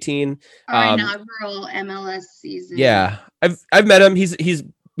 2018. Our inaugural MLS season. Yeah, I've met him. He's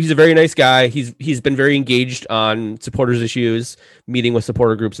a very nice guy. He's been very engaged on supporters issues, meeting with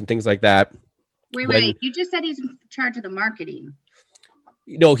supporter groups and things like that. Wait. You just said he's in charge of the marketing.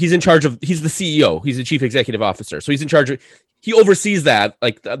 No, he's in charge of. He's the CEO. He's the chief executive officer. So he's in charge of. He oversees that,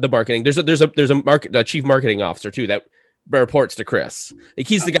 like the marketing. There's a chief marketing officer too that reports to Chris. Like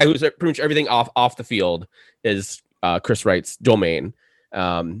he's the guy who's pretty much everything off the field is Chris Wright's domain.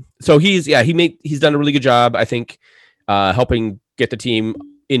 So he's done a really good job, I think, helping get the team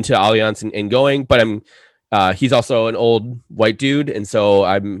into Allianz and going. But he's also an old white dude, and so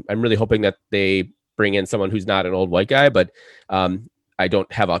I'm really hoping that they bring in someone who's not an old white guy. But I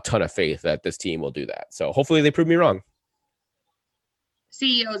don't have a ton of faith that this team will do that. So hopefully they prove me wrong.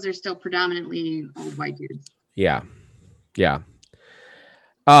 CEOs are still predominantly old white dudes. Yeah.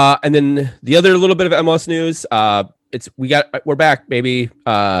 And then the other little bit of MLS news, we're back, baby.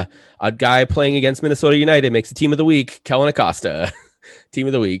 A guy playing against Minnesota United makes the team of the week. Kellen Acosta, team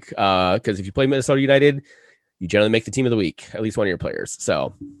of the week. Because if you play Minnesota United, you generally make the team of the week, at least one of your players.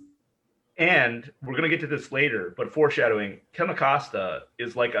 So, and we're gonna get to this later, but foreshadowing, Kellen Acosta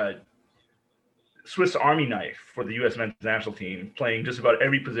is like a Swiss Army knife for the U.S. men's national team, playing just about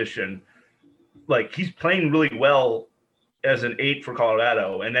every position. Like he's playing really well as an 8 for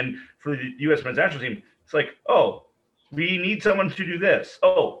Colorado, and then for the U.S. men's national team, it's like, oh, we need someone to do this.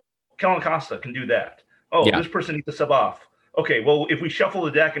 Oh, Kellen Acosta can do that. Oh, This person needs to sub off. Okay, well, if we shuffle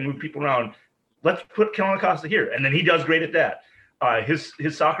the deck and move people around, let's put Kellen Acosta here, and then he does great at that. His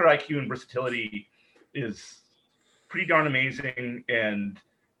soccer IQ and versatility is pretty darn amazing, and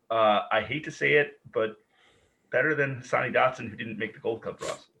I hate to say it, but better than Hassani Dotson, who didn't make the Gold Cup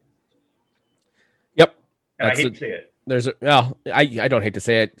roster. Yep. And I hate to say it. I don't hate to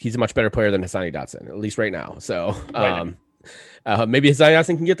say it. He's a much better player than Hassani Dotson, at least right now. So maybe Hassani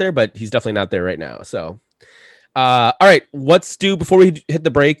Dotson can get there, but he's definitely not there right now. So, all right, let's do, before we hit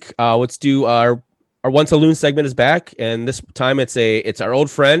the break, let's do our Once a Loon segment is back. And this time it's our old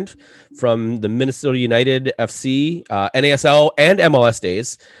friend from the Minnesota United FC, NASL and MLS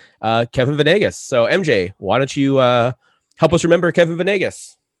days, Kevin Venegas. So MJ, why don't you help us remember Kevin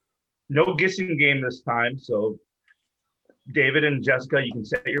Venegas? No guessing game this time, so David and Jessica, you can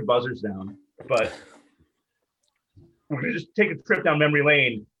set your buzzers down. But we're going to just take a trip down memory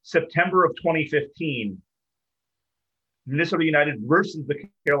lane. September of 2015, Minnesota United versus the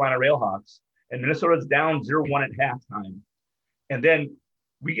Carolina Railhawks, and Minnesota's down 0-1 at halftime. And then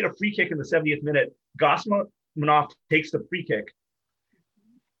we get a free kick in the 70th minute. Gosma Manoff takes the free kick.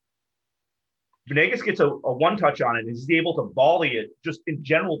 Venegas gets a one touch on it, and he's able to volley it just in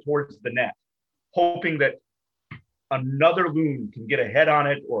general towards the net, hoping that another Loon can get a head on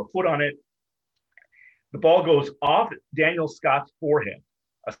it or a foot on it. The ball goes off Daniel Scott's forehead,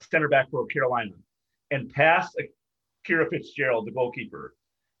 a center back for Carolina, and past Kira Fitzgerald, the goalkeeper.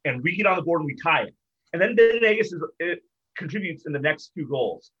 And we get on the board and we tie it. And then Venegas contributes in the next 2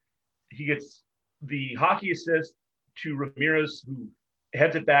 goals. He gets the hockey assist to Ramirez, who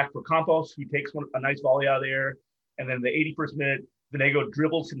heads it back for Campos, who takes a nice volley out of there. And then the 81st minute, Venegas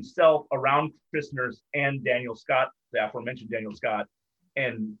dribbles himself around Chris Nurse and Daniel Scott, the aforementioned Daniel Scott,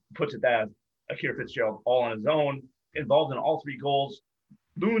 and puts it past Akira Fitzgerald all on his own, involved in all 3 goals.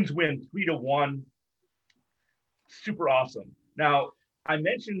 Loons win 3-1. Super awesome. Now, I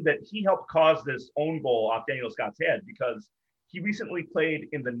mentioned that he helped cause this own goal off Daniel Scott's head because he recently played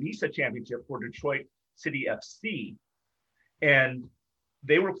in the NISA championship for Detroit City FC. And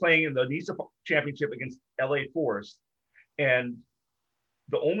they were playing in the NISA championship against LA Force. And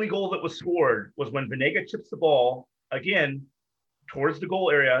the only goal that was scored was when Venegas chips the ball, again, towards the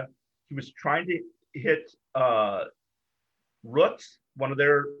goal area. He was trying to hit Roots, one of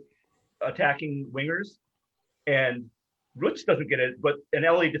their attacking wingers, and Roots doesn't get it, but an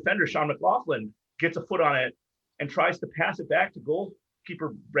LA defender, Sean McLaughlin, gets a foot on it and tries to pass it back to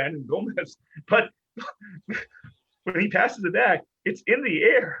goalkeeper Brandon Gomez. But when he passes it back, it's in the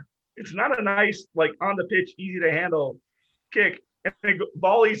air. It's not a nice, like on the pitch, easy to handle kick. And it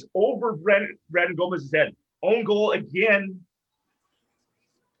volleys over Brandon Gomez's head. Own goal again.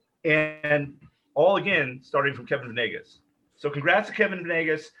 And all again, starting from Kevin Venegas. So congrats to Kevin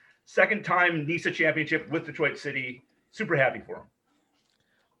Venegas. Second time NISA championship with Detroit City. Super happy for him.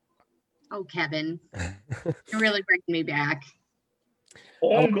 Oh, Kevin. You're really bringing me back.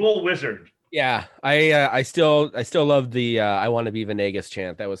 Own goal wizard. Yeah, I still love the I want to be Venegas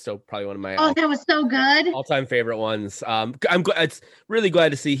chant. That was still probably one of my that was so good. all-time favorite ones. I'm glad, it's really glad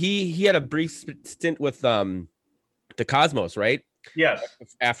to see he had a brief stint with the Cosmos, right? Yes.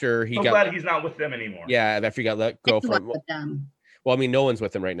 After he I'm glad he's not with them anymore. Yeah, after he got let go from with them. Well, I mean, no one's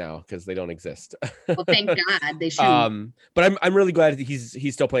with him right now because they don't exist. Well, thank God they should. But I'm really glad that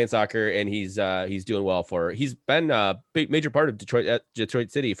he's still playing soccer and he's doing well he's been a big major part of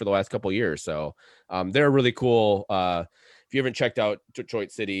Detroit City for the last couple of years. So they're really cool. If you haven't checked out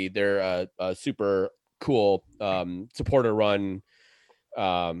Detroit City, they're a super cool supporter run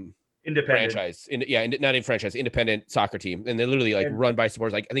independent franchise. Not even franchise, independent soccer team, and they're literally run by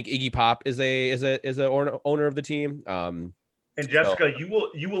supporters. Like I think Iggy Pop is a owner of the team. And Jessica, you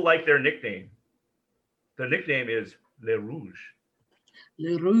will like their nickname. The nickname is Le Rouge.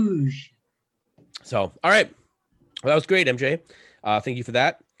 Le Rouge. So, all right. Well, that was great, MJ. Thank you for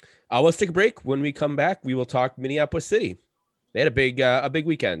that. Let's take a break. When we come back, we will talk Minneapolis City. They had a big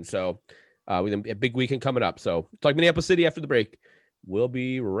weekend. So, we have a big weekend coming up. So, talk Minneapolis City after the break. We'll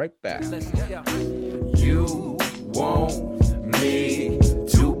be right back. You want me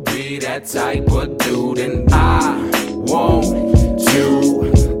to be that type of dude, and I want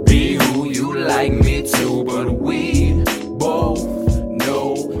to be who you like me to, but we both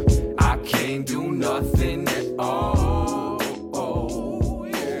know I can't do nothing at all. Oh,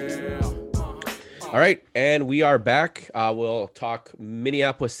 yeah. All right, and we are back. We'll talk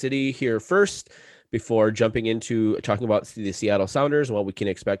Minneapolis City here first before jumping into talking about the Seattle Sounders and what we can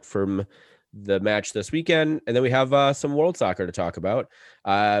expect from the match this weekend. And then we have some World Soccer to talk about.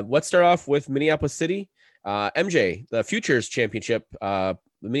 Let's start off with Minneapolis City. MJ, the Futures Championship, the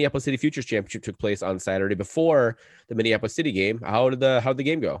Minneapolis City Futures Championship took place on Saturday before the Minneapolis City game. How did the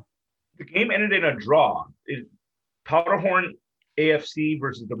game go? The game ended in a draw. Powderhorn AFC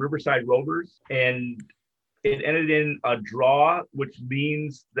versus the Riverside Rovers, and it ended in a draw, which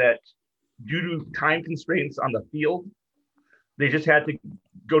means that due to time constraints on the field, they just had to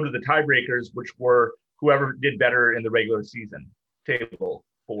go to the tiebreakers, which were whoever did better in the regular season table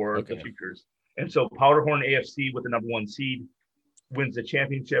for the Futures. And so Powderhorn AFC with the number 1 seed wins the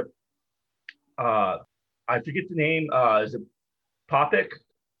championship. I forget the name. Is it Popik?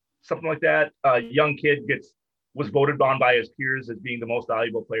 Something like that. A young kid was voted on by his peers as being the most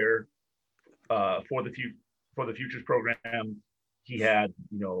valuable player for the Futures program. He had,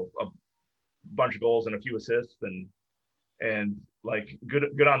 a bunch of goals and a few assists, and like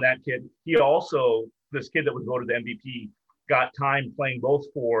good on that kid. He also, this kid that was voted the MVP, got time playing both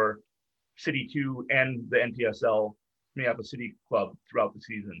for City 2 and the NPSL Minneapolis City Club throughout the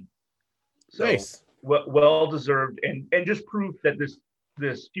season. So nice. Well deserved, and just proved that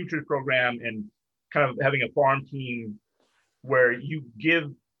this Futures program and kind of having a farm team where you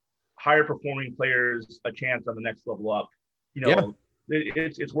give higher performing players a chance on the next level up,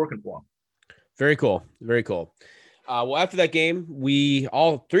 it's working for them. Very cool. Very cool. Well, after that game,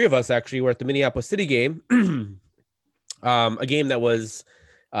 all three of us actually were at the Minneapolis City game. A game that was,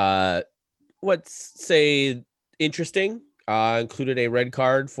 let's say, interesting. Included a red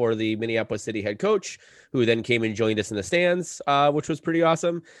card for the Minneapolis City head coach, who then came and joined us in the stands, which was pretty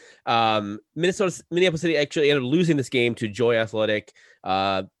awesome. Minneapolis City actually ended up losing this game to Joy Athletic,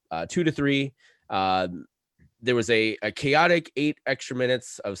 2-3. There was a chaotic 8 extra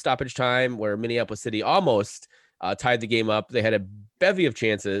minutes of stoppage time where Minneapolis City almost tied the game up. They had a bevy of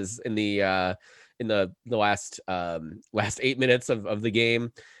chances in the last 8 minutes of the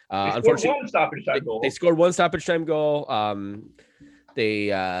game. Unfortunately, they scored one stoppage time goal. They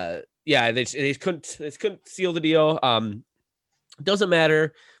couldn't seal the deal. Doesn't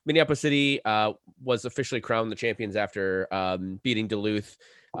matter. Minneapolis City was officially crowned the champions after beating Duluth.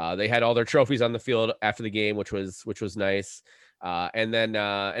 They had all their trophies on the field after the game, which was nice. And then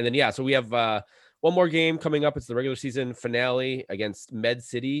so we have one more game coming up. It's the regular season finale against Med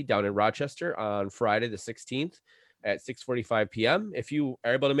City down in Rochester on Friday the 16th at 6:45 p.m. If you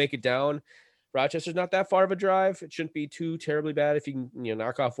are able to make it down, Rochester's not that far of a drive. It shouldn't be too terribly bad if you can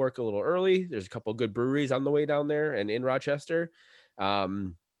knock off work a little early. There's a couple of good breweries on the way down there and in Rochester. But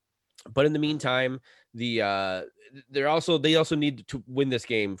in the meantime, they also need to win this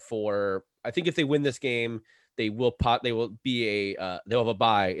game I think if they win this game, they'll have a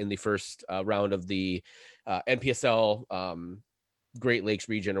bye in the first round of the NPSL Great Lakes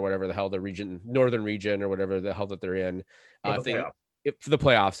region or whatever the hell the region, northern region or whatever the hell that they're in. For the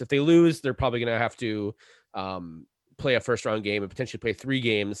playoffs, if they lose, they're probably going to have to play a first round game and potentially play 3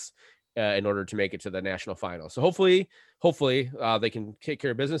 games in order to make it to the national final. So hopefully they can take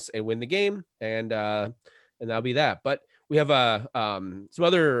care of business and win the game, and that'll be that. But we have some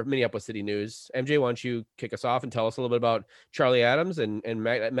other Minneapolis City news. MJ, why don't you kick us off and tell us a little bit about Charlie Adams and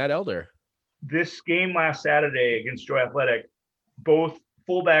Matt Elder? This game last Saturday against Joy Athletic, both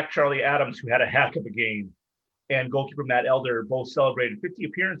fullback Charlie Adams, who had a heck of a game, and goalkeeper Matt Elder both celebrated 50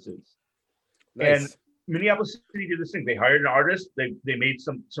 appearances. Nice. And Minneapolis City did this thing. They hired an artist. They made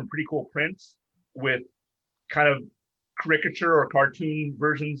some pretty cool prints with kind of caricature or cartoon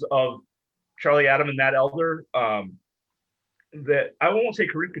versions of Charlie Adams and Matt Elder. That I won't say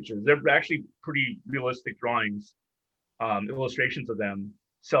caricatures. They're actually pretty realistic drawings, illustrations of them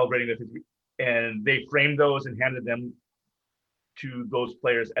celebrating the 50. And they framed those and handed them to those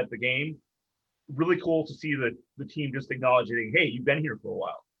players at the game. Really cool to see the team just acknowledging, hey, you've been here for a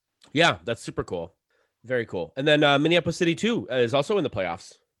while. Yeah, that's super cool. Very cool. And then Minneapolis City too is also in the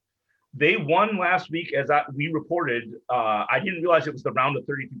playoffs. They won last week, as we reported. I didn't realize it was the round of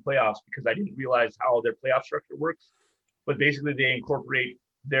 32 playoffs because I didn't realize how their playoff structure works. But basically, they incorporate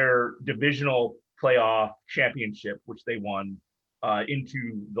their divisional playoff championship, which they won,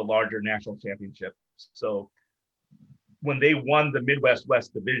 into the larger national championship. So when they won the Midwest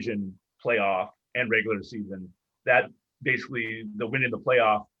West Division playoff and regular season, that basically the win in the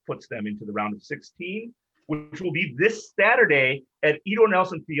playoff puts them into the round of 16, which will be this Saturday at Edo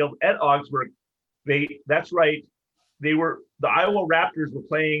Nelson Field at Augsburg. That's right. The Iowa Raptors were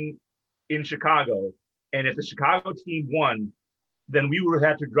playing in Chicago. And if the Chicago team won, then we would have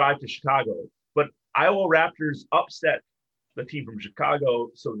had to drive to Chicago. But Iowa Raptors upset the team from Chicago.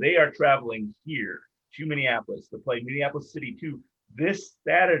 So they are traveling here to Minneapolis to play Minneapolis City 2 this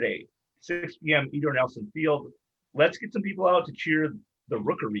Saturday, 6 p.m. Edo Nelson Field. Let's get some people out to cheer the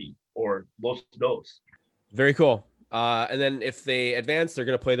Rookery or Los Dos. Very cool. And then if they advance, they're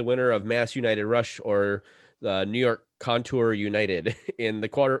going to play the winner of Mass United Rush or the New York Contour United in the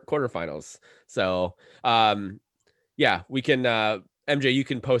quarterfinals. So, we can, MJ, you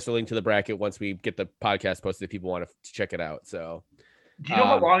can post a link to the bracket once we get the podcast posted if people want to check it out. So, do you know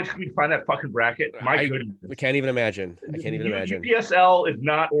how long it took me to find that fucking bracket? My goodness. I can't even imagine. UPSL is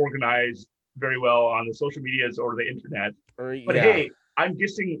not organized very well on the social medias or the internet. But hey, I'm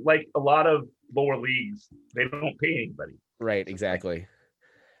guessing like a lot of lower leagues, they don't pay anybody. Right, exactly.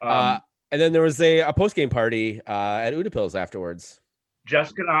 And then there was a post-game party at Udapils afterwards.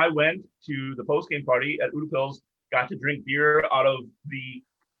 Jessica and I went to the post-game party at Udapils, got to drink beer out of the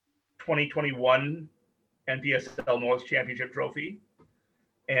 2021 NPSL North Championship trophy.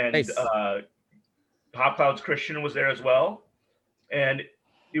 And nice. Pop Clouds Christian was there as well. And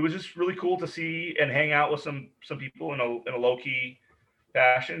it was just really cool to see and hang out with some people in a low-key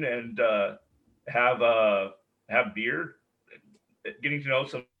fashion and have beer, getting to know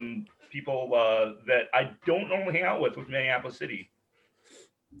some people that I don't normally hang out with Minneapolis City.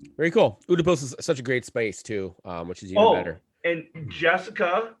 Very cool. Udapils is such a great space too, which is even better. And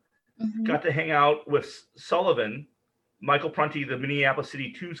Jessica got to hang out with Sullivan, Michael Prunty, the Minneapolis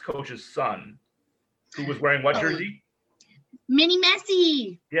City 2's coach's son. Who was wearing what jersey? Mini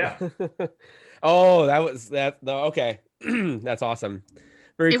Messi. Yeah. Oh, that was that. Okay. That's awesome.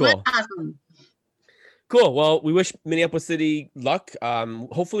 Very cool. It was awesome. Cool. Well, we wish Minneapolis City luck.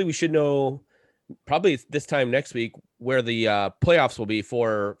 Hopefully we should know probably this time next week where the playoffs will be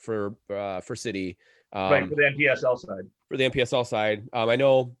for City. Right, for the NPSL side. For the NPSL side. I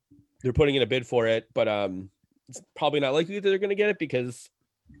know they're putting in a bid for it, but it's probably not likely that they're going to get it because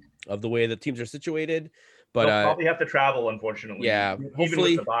of the way the teams are situated. But they'll probably have to travel, unfortunately. Yeah, even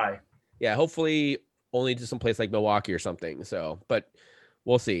hopefully with the bye. Yeah, hopefully only to some place like Milwaukee or something. So, but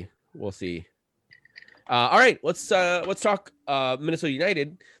we'll see. We'll see. All right, let's talk Minnesota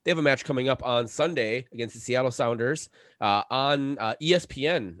United. They have a match coming up on Sunday against the Seattle Sounders on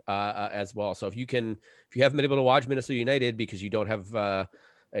ESPN as well. So if you haven't been able to watch Minnesota United because you don't have a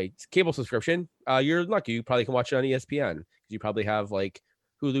cable subscription, you're lucky. You probably can watch it on ESPN because you probably have like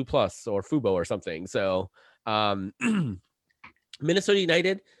Hulu Plus or Fubo or something. So Minnesota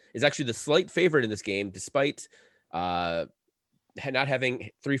United is actually the slight favorite in this game, despite not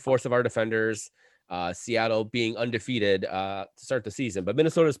having 3/4 of our defenders. Seattle being undefeated to start the season, but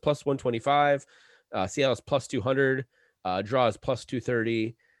Minnesota is plus 125, Seattle's plus 200, draw is plus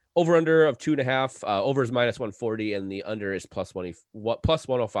 230, over under of 2.5, over is minus 140, and the under is plus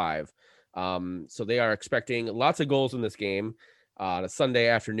 105. So they are expecting lots of goals in this game on a Sunday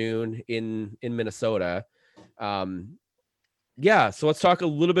afternoon in Minnesota. Yeah, so let's talk a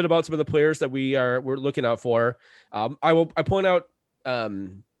little bit about some of the players that we're looking out for. I point out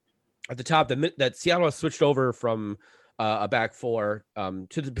at the top that Seattle has switched over from a back four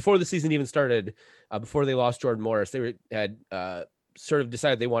before the season even started. Before they lost Jordan Morris, they had sort of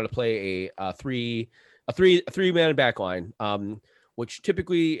decided they wanted to play a three-man back line, which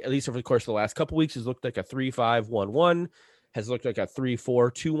typically, at least over the course of the last couple of weeks, has looked like a 3-5-1-1. Has looked like a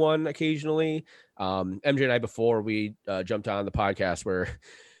 3-4-2-1 occasionally. MJ and I, before we jumped on the podcast, were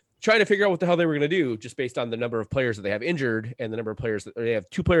trying to figure out what the hell they were going to do just based on the number of players that they have injured and the number of players that they have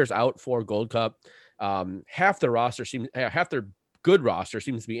 2 players out for Gold Cup. Half their good roster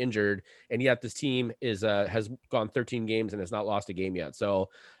seems to be injured. And yet this team has gone 13 games and has not lost a game yet. So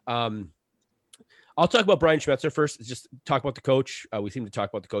I'll talk about Brian Schmetzer first. Just talk about the coach. We seem to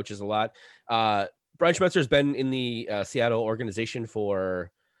talk about the coaches a lot. Brian Schmetzer has been in the Seattle organization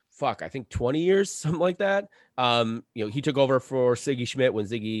for I think 20 years, something like that. He took over for Siggy Schmidt when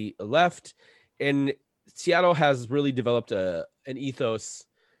Ziggy left, and Seattle has really developed an ethos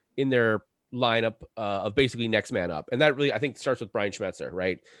in their lineup of basically next man up. And that really, I think, starts with Brian Schmetzer,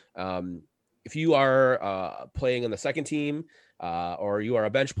 right? If you are playing on the second team, or you are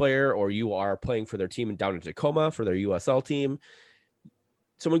a bench player, or you are playing for their team down in Tacoma for their USL team,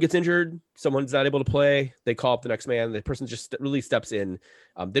 someone gets injured, someone's not able to play, they call up the next man. The person just really steps in.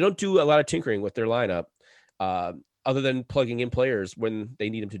 They don't do a lot of tinkering with their lineup other than plugging in players when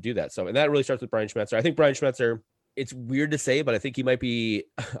they need them to do that. So, and that really starts with Brian Schmetzer. I think Brian Schmetzer, it's weird to say, but I think he might be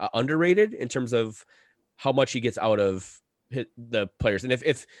underrated in terms of how much he gets out of the players. And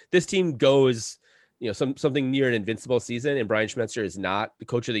if this team goes, something near an invincible season and Brian Schmetzer is not the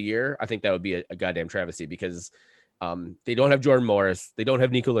coach of the year, I think that would be a goddamn travesty because they don't have Jordan Morris. They don't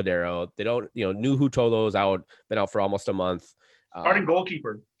have Nico Ladero. They don't, Nuhu Tolo's been out for almost a month. Starting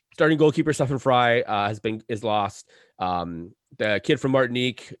goalkeeper Stefan Fry is lost. The kid from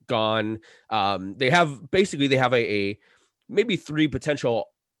Martinique gone. They have a maybe 3 potential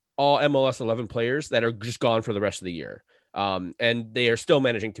all MLS 11 players that are just gone for the rest of the year. And they are still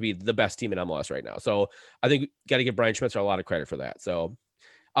managing to be the best team in MLS right now. So I think got to give Brian Schmetzer a lot of credit for that. So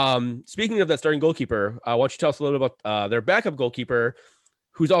speaking of that starting goalkeeper, why don't you tell us a little bit about their backup goalkeeper,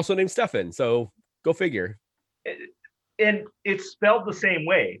 who's also named Stefan. So go figure. And it's spelled the same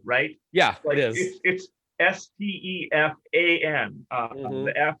way, right? Yeah, it is. It's Stefan. The F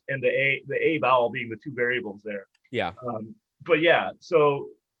and the A vowel being the 2 variables there. Yeah. But yeah, so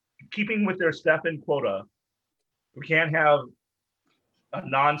keeping with their Stefan quota, we can't have a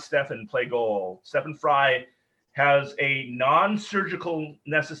non-Stefan play goal. Stefan Fry has a non-surgical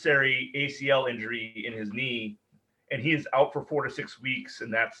necessary ACL injury in his knee, and he is out for 4 to 6 weeks,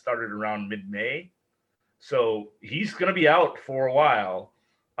 and that started around mid-May. So he's going to be out for a while,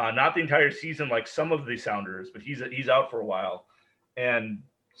 not the entire season like some of the Sounders, but he's out for a while. And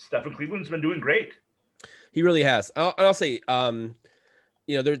Stephen Cleveland's been doing great. He really has. I'll say, there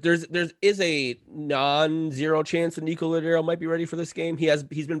is a non-zero chance that Nico Ladero might be ready for this game. He's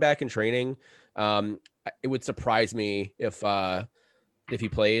been back in training. It would surprise me if he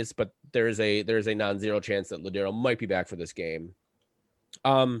plays, but there is a non-zero chance that Ladero might be back for this game.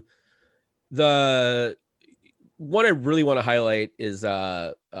 The one I really want to highlight is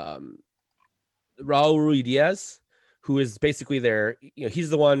Raul Ruidiaz, who is basically their, he's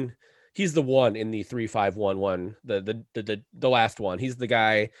the one in the 3-5-1-1, the last one. He's the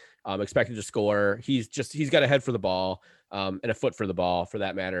guy expected to score. He's got a head for the ball, and a foot for the ball, for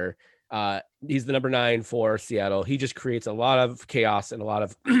that matter. He's the number 9 for Seattle. He just creates a lot of chaos and a lot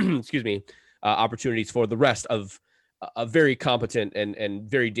of opportunities for the rest of a very competent and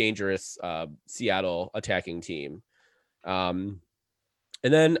very dangerous Seattle attacking team. And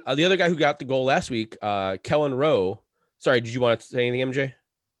then the other guy who got the goal last week, Kellen Rowe. Sorry, did you want to say anything, MJ?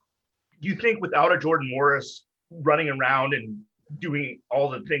 You think without a Jordan Morris running around and doing all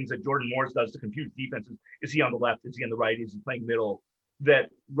the things that Jordan Morris does to confuse defenses, is he on the left? Is he on the right? Is he playing middle?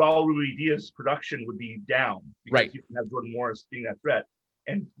 That Raul Ruidiaz's production would be down because right. You can have Jordan Morris being that threat.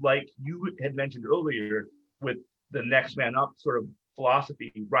 And like you had mentioned earlier, with the next man up sort of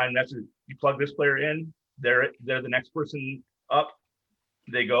philosophy, Brian Metzer, you plug this player in, they're the next person up,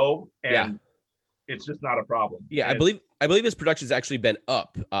 they go, and it's just not a problem. Yeah, and I believe his production has actually been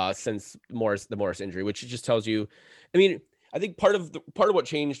up since the Morris injury, which just tells you. I mean, I think part of what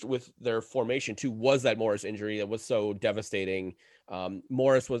changed with their formation too was that Morris injury that was so devastating.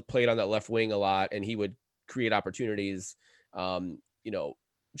 Morris was played on that left wing a lot, and he would create opportunities.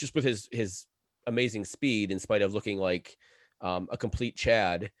 Just with his amazing speed, in spite of looking like a complete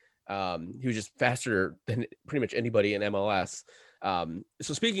Chad. He was just faster than pretty much anybody in MLS.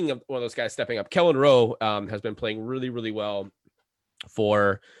 So speaking of one of those guys stepping up, Kellen Rowe has been playing really, really well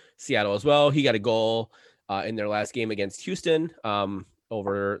for Seattle as well. He got a goal in their last game against Houston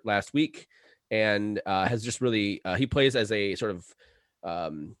over last week, and has just really he plays as a sort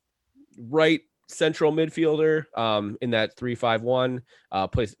of right central midfielder in that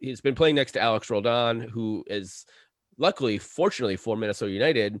 3-5-1. He's been playing next to Alex Roldan, who is fortunately for Minnesota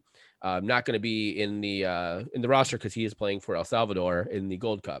United, not going to be in the roster because he is playing for El Salvador in the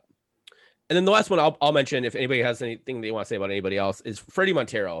Gold Cup. And then the last one I'll mention, if anybody has anything they want to say about anybody else, is Freddie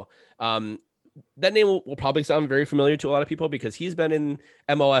Montero. That name will probably sound very familiar to a lot of people because he's been in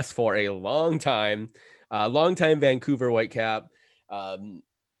MLS for a long time Vancouver Whitecap.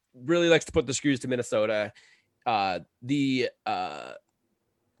 Really likes to put the screws to Minnesota.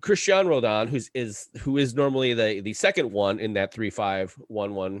 Christian Roldan, who is normally the second one in that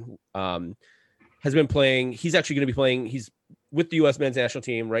 3-5-1-1, has been playing. He's actually going to be playing. He's with the U.S. men's national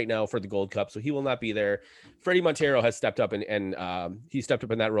team right now for the Gold Cup, so he will not be there. Freddie Montero has stepped up and he stepped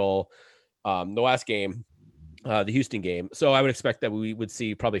up in that role the last game, the Houston game. So I would expect that we would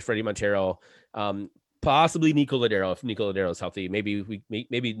see probably Freddie Montero, possibly Nico Ladero if Nico Ladero is healthy. Maybe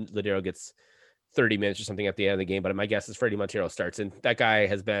Ladero gets 30 minutes or something at the end of the game, but my guess is Freddie Montero starts, and that guy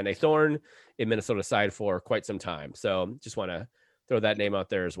has been a thorn in Minnesota's side for quite some time. So just want to throw that name out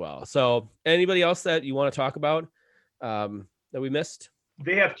there as well. So anybody else that you want to talk about that we missed?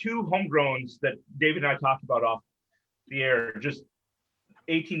 They have 2 homegrowns that David and I talked about off the air, just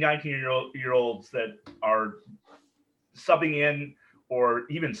 18, 19-year-olds that are subbing in or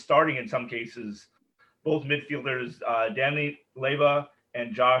even starting in some cases, both midfielders, Danny Leyva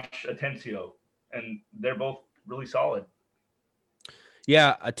and Josh Atencio. And they're both really solid.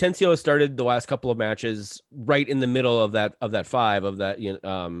 Yeah, Atencio started the last couple of matches right in the middle of that five of that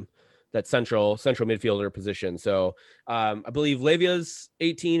that central midfielder position. So I believe Levia's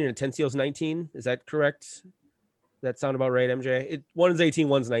 18 and Atencio's 19. Is that correct? That sound about right, MJ? One is 18,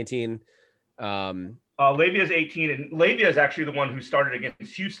 one's 19. Levia's 18, and Levia is actually the one who started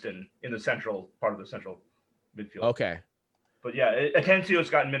against Houston in the central part of the central midfield. Okay. But yeah,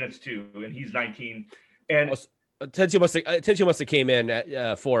 Atencio's gotten minutes too, and he's 19. And Atencio must have came in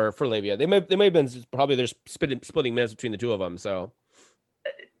for Levia. They may have been probably they're splitting minutes between the two of them. So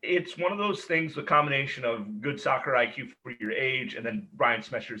it's one of those things, a combination of good soccer IQ for your age, and then Brian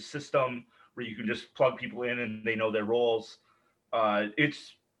Smesher's system where you can just plug people in and they know their roles.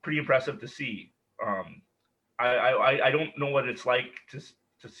 It's pretty impressive to see. I don't know what it's like to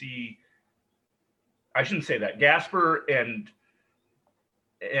see. I shouldn't say that. Gasper and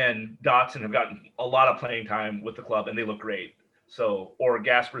Dotson have gotten a lot of playing time with the club, and they look great. So, or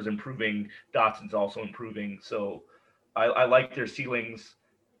Gasper's improving, Dotson's also improving. So, I like their ceilings.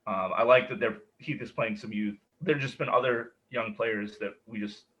 I like that Heath is playing some youth. There's just been other young players that we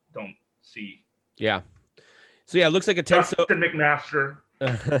just don't see. Yeah. So yeah, it looks like Atencio McMaster.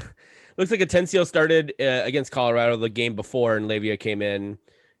 Looks like Atencio started against Colorado the game before, and Levia came in.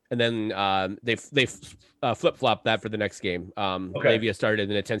 And then they flip-flopped that for the next game. Okay. Levia started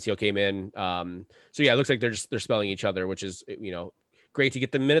and Atencio came in. So yeah, it looks like they're spelling each other, which is great to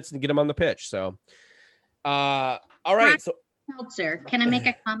get the minutes and get them on the pitch. So all right. So Schmelzer, can I make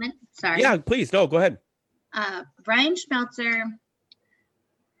a comment? Sorry. Yeah, please. No, go ahead. Brian Schmelzer,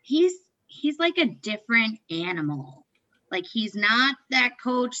 he's he's like a different animal. Like he's not that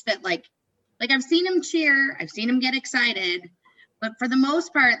coach that like I've seen him cheer, I've seen him get excited, but for the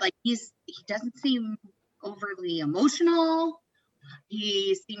most part, like he doesn't seem overly emotional.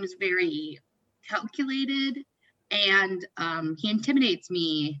 He seems very calculated, and he intimidates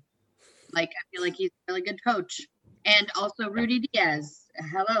me. Like I feel like he's a really good coach. And also Rudy Diaz,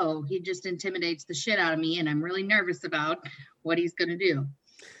 hello, he just intimidates the shit out of me, and I'm really nervous about what he's gonna do.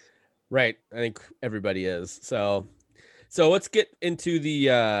 Right, I think everybody is. So let's get into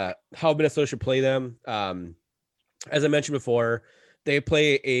the how Minnesota should play them. As I mentioned before, they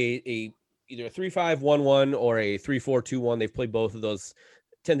play a either a 3-5-1-1 or a 3-4-2-1. They've played both of those,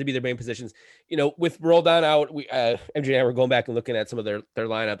 tend to be their main positions. You know, with Roldan out, we MJ and I were going back and looking at some of their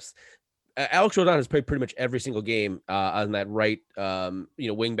lineups. Alex Roldan has played pretty much every single game on that right,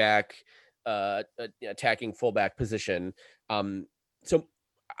 wing back, attacking fullback position. So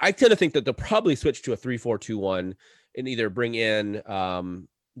I tend to think that they'll probably switch to a 3-4-2-1 and either bring in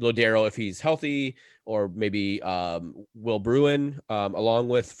Lodero if he's healthy, or maybe Will Bruin along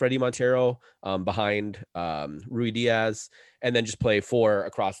with Freddie Montero behind Rui Diaz, and then just play 4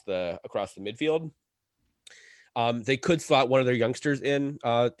 across the midfield. They could slot one of their youngsters in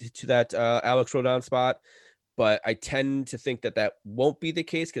to that Alex Roldan spot, but I tend to think that won't be the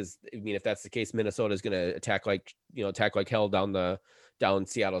case, because I mean, if that's the case, Minnesota is going to attack like hell down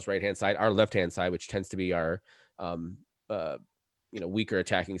Seattle's right hand side, our left hand side, which tends to be our weaker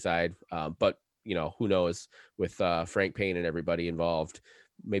attacking side. But who knows with Frank Payne and everybody involved,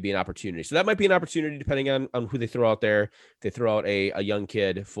 maybe an opportunity. So that might be an opportunity depending on who they throw out there. They throw out a young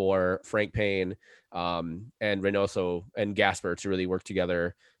kid for Frank Payne and Reynoso and Gasper to really work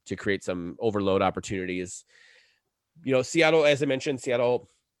together to create some overload opportunities. Seattle, as I mentioned, Seattle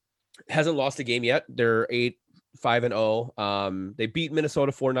hasn't lost a game yet. They're 8-5-0. They beat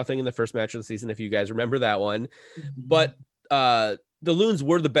Minnesota 4-0 in the first match of the season, if you guys remember that one. But the Loons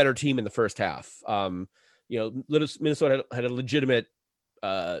were the better team in the first half. Minnesota had a legitimate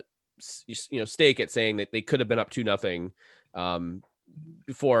stake at saying that they could have been up 2-0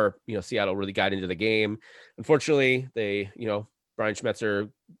 before Seattle really got into the game. Unfortunately, they Brian Schmetzer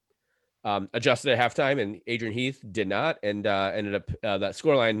adjusted at halftime, and Adrian Heath did not, and ended up that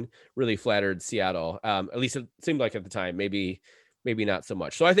scoreline really flattered Seattle. At least it seemed like at the time. Maybe not so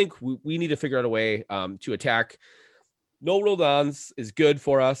much. So I think we need to figure out a way to attack. No Roldans is good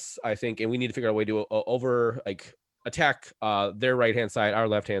for us, I think, and we need to figure out a way to attack their right hand side, our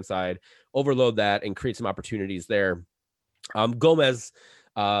left hand side, overload that, and create some opportunities there. Gomez,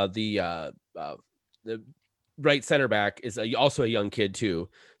 the right center back, is also a young kid too.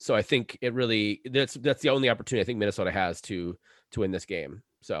 So I think that's the only opportunity I think Minnesota has to win this game.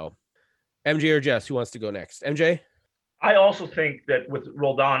 So MJ or Jess, who wants to go next? MJ? I also think that with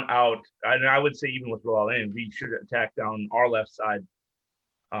Roldan out, and I would say even with Roldan in, we should attack down our left side,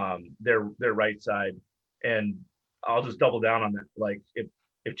 their right side, and I'll just double down on that. Like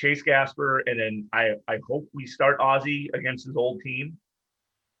if Chase Gasper, and then I hope we start Ozzy against his old team,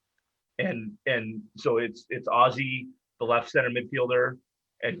 and so it's Ozzy, the left center midfielder,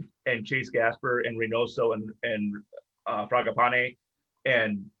 and Chase Gasper and Reynoso and Fragapane,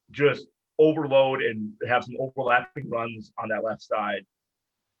 and just overload and have some overlapping runs on that left side,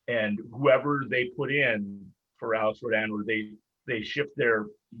 and whoever they put in for Alex Roldan, or they shift their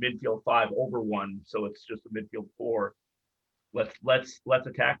midfield 5 over 1, so it's just a midfield 4. Let's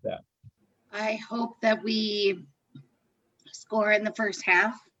attack that. I hope that we score in the first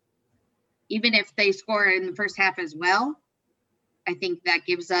half. Even if they score in the first half as well, I think that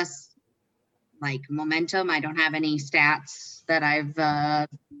gives us like momentum. I don't have any stats that I've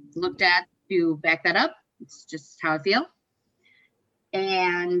looked at to back that up. It's just how I feel.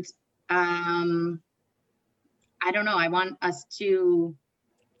 And I don't know. I want us to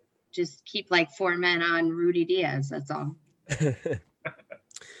just keep like 4 men on Rudy Diaz. That's all.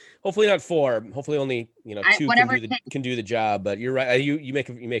 Hopefully not 4. Hopefully only 2 can do the job. But you're right. You make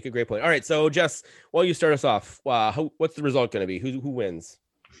a great point. All right. So Jess, why don't you start us off? What's the result going to be? Who wins?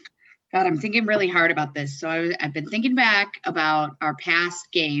 God, I'm thinking really hard about this. So I've been thinking back about our past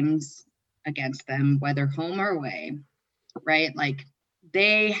games against them, whether home or away, right? Like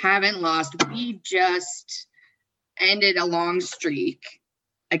they haven't lost. We just ended a long streak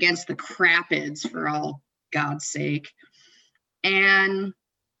against the Crapids, for all God's sake. And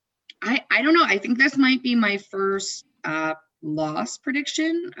I don't know. I think this might be my first loss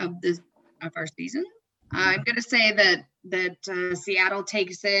prediction of our season. I'm going to say that Seattle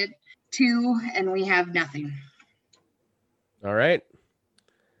takes it 2 and we have nothing. All right.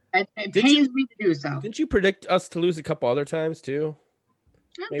 It pains me to do so. Didn't you predict us to lose a couple other times too?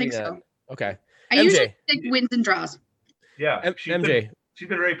 I don't think so. Okay. I MJ. usually pick wins and draws. Yeah, MJ. She's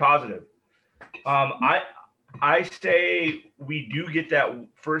been very positive. I say we do get that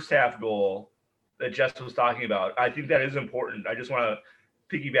first half goal that Jess was talking about. I think that is important. I just want to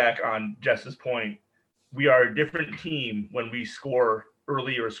piggyback on Jess's point. We are a different team when we score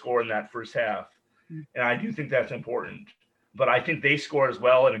early or score in that first half. And I do think that's important. But I think they score as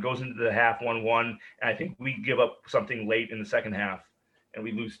well, and it goes into the half 1-1. And I think we give up something late in the second half, and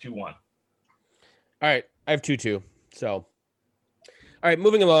we lose 2-1. All right. I have 2-2. So, all right,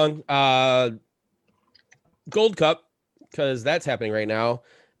 moving along. Gold Cup, because that's happening right now.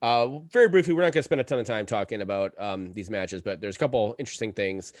 Very briefly, we're not going to spend a ton of time talking about these matches, but there's a couple interesting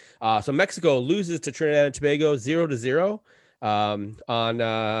things. So Mexico loses to Trinidad and Tobago 0-0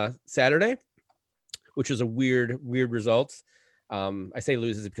 on Saturday, which was a weird result. I say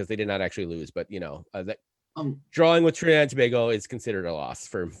loses because they did not actually lose, but drawing with Trinidad and Tobago is considered a loss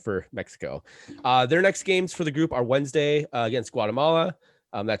for Mexico. Their next games for the group are Wednesday against Guatemala.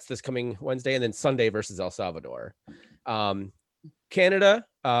 That's this coming Wednesday, and then Sunday versus El Salvador. Canada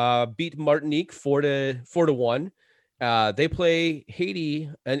beat Martinique 4-1. They play Haiti,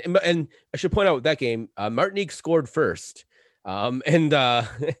 and I should point out that game. Martinique scored first, and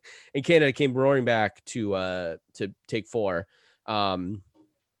Canada came roaring back to take 4.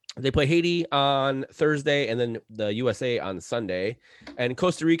 They play Haiti on Thursday, and then the USA on Sunday. And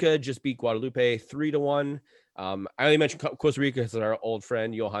Costa Rica just beat Guadalupe 3-1. I only mentioned Costa Rica because our old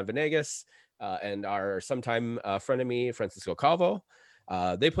friend Johan Venegas and our sometime frenemy Francisco Calvo.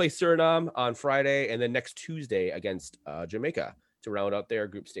 They play Suriname on Friday, and then next Tuesday against Jamaica to round out their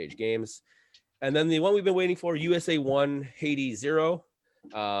group stage games. And then the one we've been waiting for, USA 1, Haiti 0.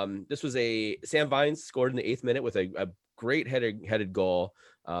 This was Sam Vines scored in the 8th minute with a great headed goal.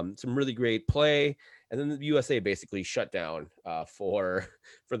 Some really great play. And then the USA basically shut down for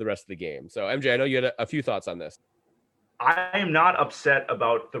the rest of the game. So, MJ, I know you had a few thoughts on this. I am not upset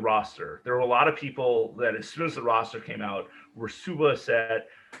about the roster. There were a lot of people that as soon as the roster came out were super upset.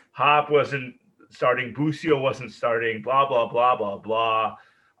 Hop wasn't starting. Busio wasn't starting. Blah, blah, blah, blah, blah.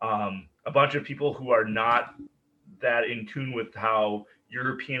 A bunch of people who are not that in tune with how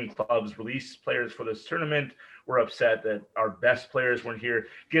European clubs release players for this tournament were upset that our best players weren't here.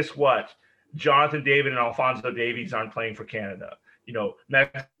 Guess what? Jonathan David and Alphonso Davies aren't playing for Canada.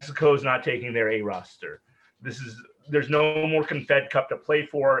 Mexico's not taking their A roster. There's no more Confed Cup to play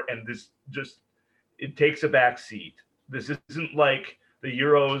for, and it takes a back seat. This isn't like the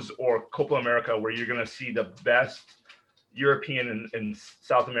Euros or Copa America where you're going to see the best European and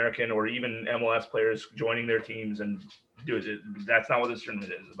South American or even MLS players joining their teams and do it. That's not what this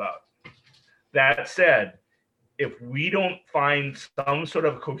tournament is about. That said, if we don't find some sort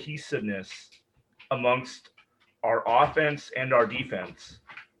of cohesiveness amongst our offense and our defense,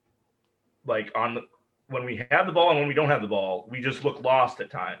 like when we have the ball and when we don't have the ball, we just look lost at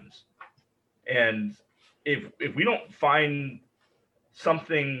times. And if we don't find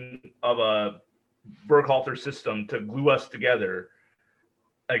something of a Berghalter system to glue us together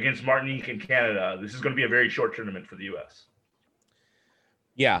against Martinique and Canada, this is going to be a very short tournament for the U.S.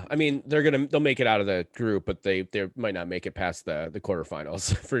 Yeah, I mean they'll make it out of the group, but they might not make it past the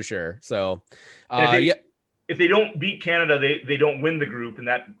quarterfinals for sure. So, if they don't beat Canada, they don't win the group, and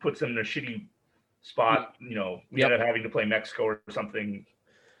that puts them in a shitty spot. We end up having to play Mexico or something.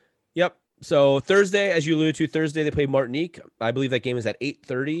 Yep. So Thursday, as you alluded to, Thursday they play Martinique. I believe that game is at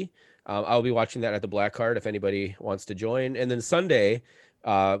 8:30. I'll be watching that at the Black Card if anybody wants to join. And then Sunday,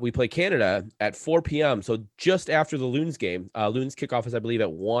 we play Canada at 4 p.m. So just after the Loons game. Loons kickoff is, I believe,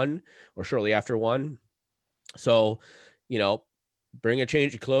 at 1 or shortly after 1. So, bring a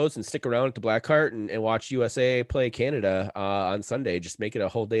change of clothes and stick around at the Black Cart and watch USA play Canada on Sunday. Just make it a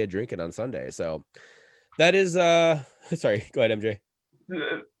whole day of drinking on Sunday. So that is sorry, go ahead, MJ.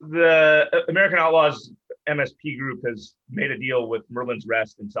 The American Outlaws MSP group has made a deal with Merlin's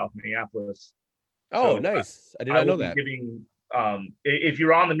Rest in South Minneapolis. Oh, so nice. I did not know that. If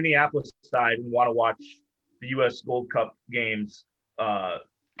you're on the Minneapolis side and want to watch the U.S. Gold Cup games,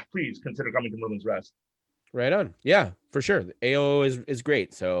 please consider coming to Merlin's Rest. Right on. Yeah, for sure. AO is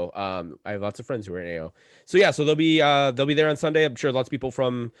great. So I have lots of friends who are in AO. So yeah, so they'll be there on Sunday. I'm sure lots of people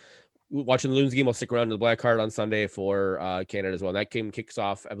from watching the Loons game will stick around to the Black Card on Sunday for Canada as well. And that game kicks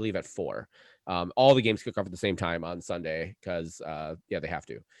off, I believe, at 4. All the games kick off at the same time on Sunday because they have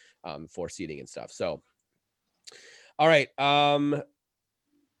to for seating and stuff. So all right.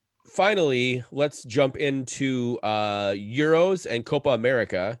 Finally, let's jump into Euros and Copa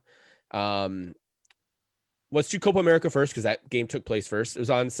America. Let's do Copa America first because that game took place first. It was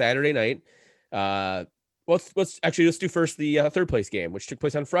on Saturday night. let's do first the third place game, which took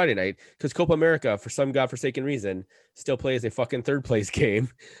place on Friday night, because Copa America, for some godforsaken reason, still plays a fucking third place game,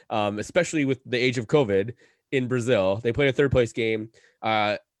 especially with the age of COVID in Brazil. They played a third place game.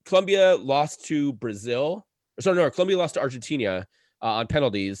 Colombia lost to Brazil. Colombia lost to Argentina on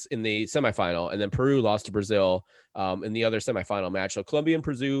penalties in the semifinal, and then Peru lost to Brazil in the other semifinal match. So Colombia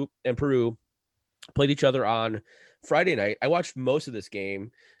and Peru played each other on Friday night. I watched most of this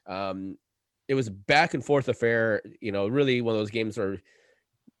game. It was a back and forth affair, really one of those games where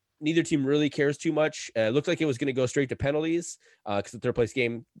neither team really cares too much. It looked like it was going to go straight to penalties because the third place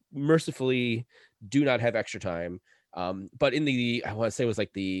game mercifully do not have extra time. But in I want to say it was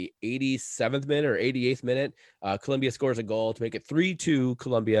like the 87th minute or 88th minute, Colombia scores a goal to make it 3-2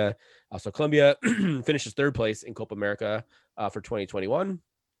 Colombia. So Colombia finishes third place in Copa America for 2021.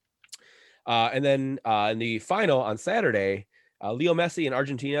 And then in the final on Saturday, Leo Messi and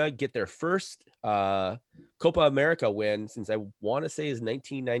Argentina get their first Copa America win since I want to say is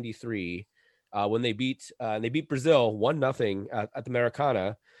 1993, when they beat Brazil 1-0 at the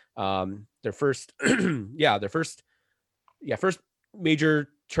Maracana. Their first, first major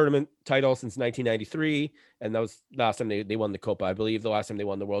tournament title since 1993, and that was the last time they won the Copa. I believe the last time they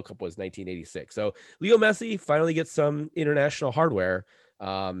won the World Cup was 1986. So Leo Messi finally gets some international hardware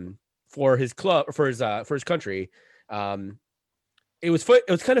for his club, for his country. It was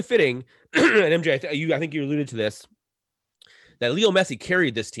kind of fitting, and MJ, I think you alluded to this, that Leo Messi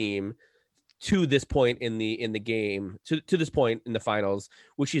carried this team to this point in the game, to this point in the finals,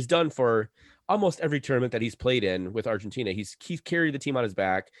 which he's done for almost every tournament that he's played in with Argentina. He's carried the team on his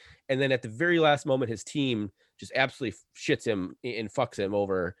back, and then at the very last moment, his team just absolutely shits him and fucks him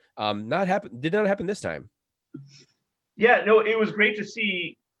over. Did not happen this time. Yeah, no, it was great to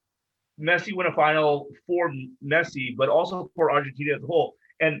see Messi win a final for Messi, but also for Argentina as a whole.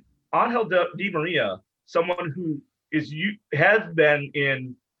 And Angel Di Maria, someone who has been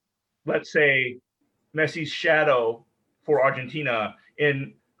in, let's say, Messi's shadow for Argentina,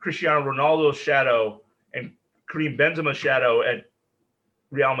 in Cristiano Ronaldo's shadow and Karim Benzema's shadow at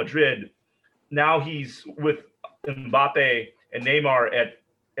Real Madrid. Now he's with Mbappe and Neymar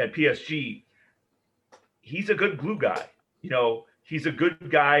at PSG. He's a good glue guy. He's a good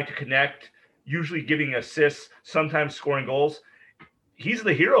guy to connect, usually giving assists, sometimes scoring goals. He's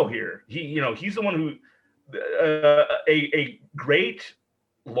the hero here. He's the one who a great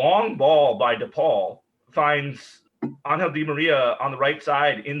long ball by DePaul finds Angel Di Maria on the right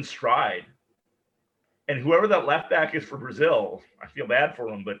side in stride. And whoever that left back is for Brazil, I feel bad for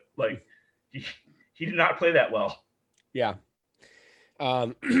him, but he did not play that well. Yeah.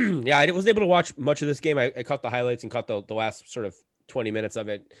 I wasn't able to watch much of this game. I caught the highlights and caught the last sort of 20 minutes of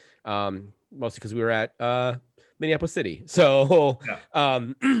it, mostly because we were at Minneapolis City. So, yeah.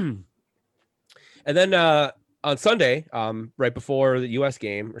 And then on Sunday, right before the U.S.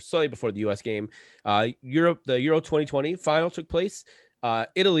 game, or slightly before the U.S. game, the Euro 2020 final took place.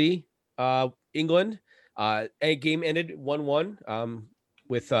 Italy, England. A game ended 1-1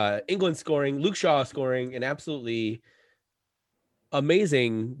 with England scoring, Luke Shaw scoring an absolutely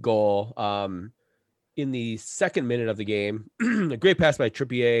amazing goal in the second minute of the game. A great pass by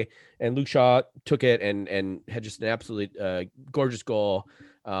Trippier, and Luke Shaw took it and had just an absolutely gorgeous goal.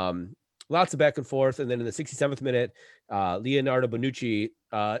 Lots of back and forth. And then in the 67th minute, Leonardo Bonucci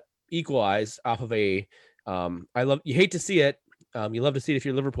equalized off of you hate to see it. You love to see it if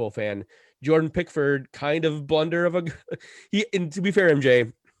you're a Liverpool fan. Jordan Pickford kind of blunder of and to be fair,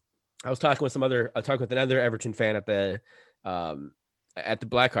 MJ, I was talking with another Everton fan at the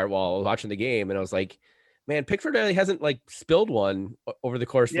Blackheart while watching the game, and I was like, man, Pickford really hasn't spilled one over the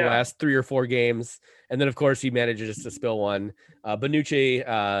course of the last 3 or 4 games. And then of course he manages to spill one. Bonucci,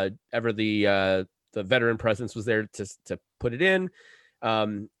 ever the veteran presence, was there to put it in.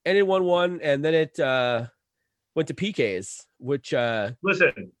 Ended 1-1, and then it went to PKs, which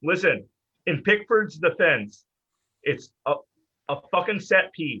listen, in Pickford's defense, it's a fucking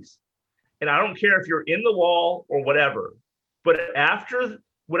set piece. And I don't care if you're in the wall or whatever, but after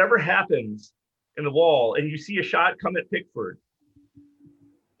whatever happens in the wall and you see a shot come at Pickford,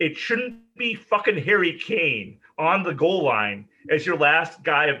 it shouldn't be fucking Harry Kane on the goal line as your last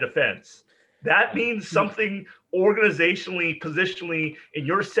guy of defense. That means something organizationally, positionally in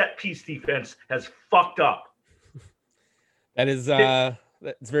your set piece defense has fucked up. That is that's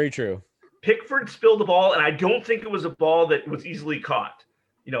very true. Pickford spilled the ball, and I don't think it was a ball that was easily caught.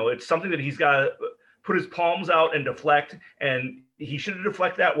 It's something that he's got to put his palms out and deflect, and he should have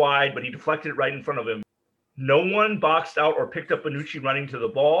deflected that wide, but he deflected it right in front of him. No one boxed out or picked up Bonucci running to the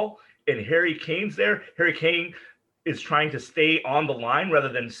ball, and Harry Kane's there. Harry Kane is trying to stay on the line rather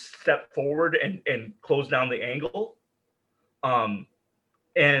than step forward and close down the angle.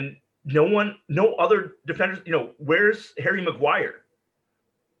 And no other defenders, where's Harry Maguire?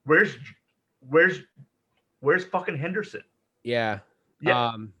 Where's fucking Henderson? Yeah.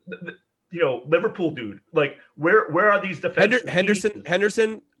 Liverpool dude. Like, where are these defenders?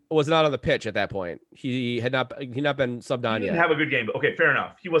 Henderson was not on the pitch at that point. He had not been subbed on yet. He didn't have a good game, but okay, fair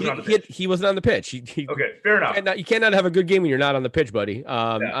enough. He wasn't on the pitch. He wasn't on the pitch. Okay, fair enough. You cannot have a good game when you're not on the pitch, buddy.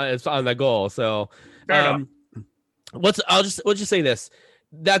 It's on that goal. So fair enough. We'll just say this.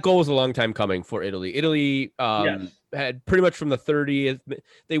 That goal was a long time coming for Italy. Italy had pretty much from the 30th.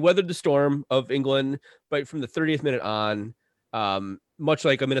 They weathered the storm of England, but from the 30th minute on, much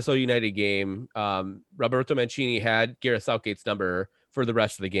like a Minnesota United game, Roberto Mancini had Gareth Southgate's number for the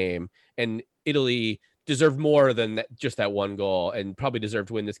rest of the game, and Italy deserved more than just that one goal, and probably deserved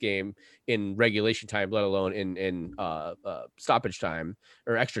to win this game in regulation time, let alone in stoppage time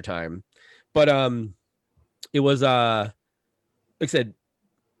or extra time. But it was like I said,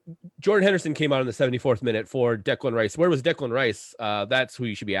 Jordan Henderson came out in the 74th minute for Declan Rice. Where was Declan Rice? That's who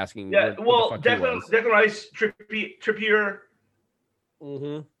you should be asking. Yeah, Declan Rice, Trippier.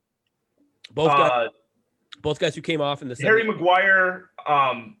 Mm-hmm. Both guys who came off in the Harry Maguire.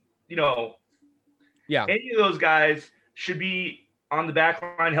 Yeah, any of those guys should be on the back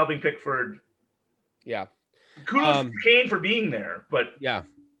line helping Pickford. Yeah, kudos to Kane for being there, but yeah,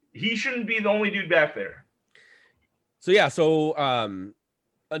 he shouldn't be the only dude back there.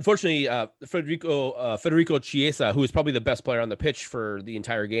 Unfortunately, Federico Chiesa, who is probably the best player on the pitch for the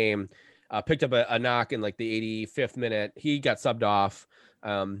entire game, picked up a knock in like the 85th minute. He got subbed off.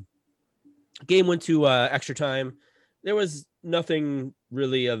 Game went to extra time. There was nothing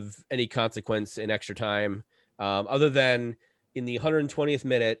really of any consequence in extra time, other than in the 120th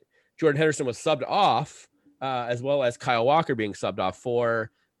minute, Jordan Henderson was subbed off, as well as Kyle Walker being subbed off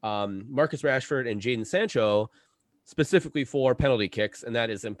for Marcus Rashford and Jadon Sancho, specifically for penalty kicks, and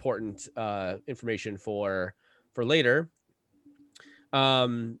that is important information for later.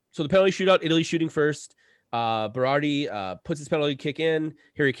 So the penalty shootout, Italy shooting first. Berardi puts his penalty kick in.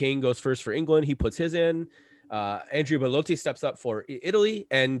 Harry Kane goes first for England. He puts his in. Andrea Belotti steps up for Italy,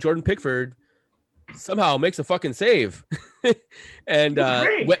 and Jordan Pickford somehow makes a fucking save. And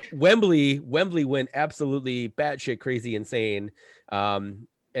Wembley went absolutely batshit crazy insane. And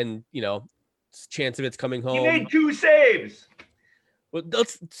chance of it's coming home. He made 2 saves. Well,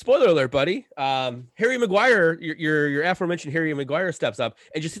 that's spoiler alert, buddy. Harry Maguire, your aforementioned Harry Maguire steps up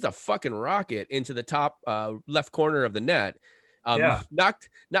and just hits a fucking rocket into the top left corner of the net. Knocked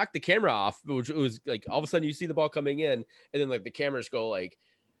the camera off, which was like all of a sudden you see the ball coming in, and then like the cameras go like,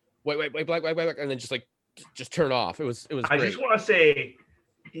 wait, black, and then just turn off. It was. I great. just want to say,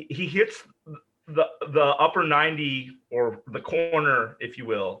 he hits the upper 90 or the corner, if you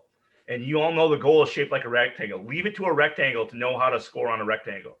will. And you all know the goal is shaped like a rectangle. Leave it to a rectangle to know how to score on a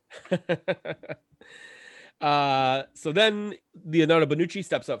rectangle. So then Leonardo Bonucci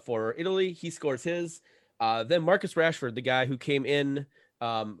steps up for Italy. He scores his. Then Marcus Rashford, the guy who came in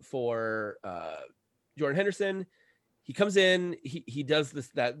for Jordan Henderson, he comes in. He does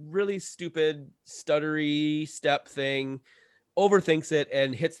that really stupid stuttery step thing, overthinks it,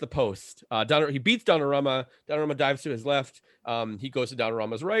 and hits the post. He beats Donnarumma. Donnarumma dives to his left. He goes to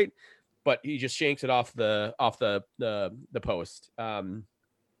Donnarumma's right, but he just shanks it off the post,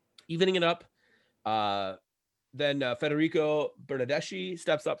 evening it up. Then Federico Bernardeschi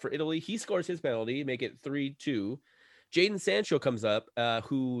steps up for Italy. He scores his penalty, make it 3-2. Jadon Sancho comes up,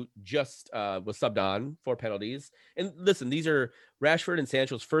 who just was subbed on for penalties. And listen, these are Rashford and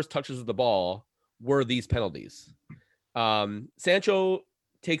Sancho's first touches of the ball were these penalties. Sancho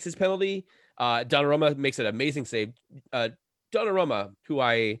takes his penalty. Donnarumma makes an amazing save. Donnarumma, who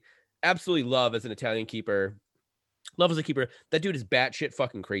I absolutely love as an Italian keeper, love as a keeper. That dude is batshit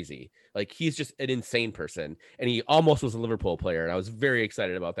fucking crazy. Like, he's just an insane person, and he almost was a Liverpool player, and I was very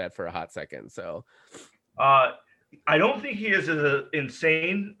excited about that for a hot second. So, I don't think he is as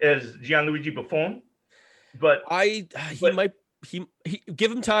insane as Gianluigi Buffon, but he might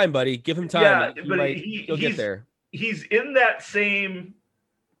give him time, buddy. Give him time. Yeah, but he'll get there. He's in that same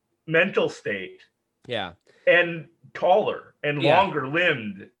mental state. Yeah, and taller and longer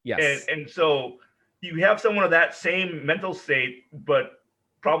limbed. Yes, and so you have someone of that same mental state, but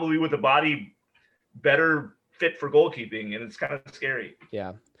probably with a body better fit for goalkeeping, and it's kind of scary.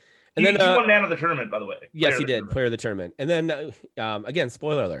 Yeah. And then he won man of the tournament, by the way. Yes, he did. Player of the tournament. And then again,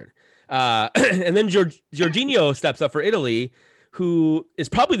 spoiler alert. And then Jorginho steps up for Italy, who is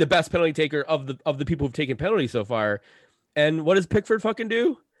probably the best penalty taker of the people who've taken penalties so far. And what does Pickford fucking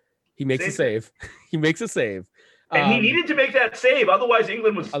do? He makes a save. He makes a save. And he needed to make that save, otherwise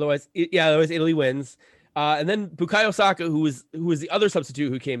England was. Otherwise Italy wins. And then Bukayo Saka, who was the other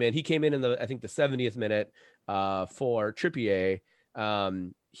substitute who came in. He came in the 70th minute for Trippier.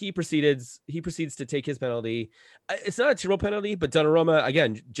 He proceeds to take his penalty. It's not a terrible penalty, but Donnarumma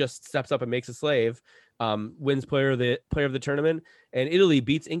again just steps up and makes a save. Wins player of the tournament, and Italy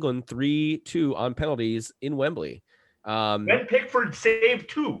beats England 3-2 on penalties in Wembley. Then Pickford saved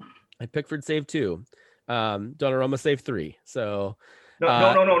 2. And Pickford saved 2. Donnarumma saved 3. So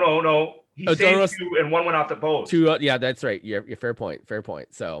no. He saved 2 and 1 went off the post. 2, yeah, that's right. Yeah, fair point.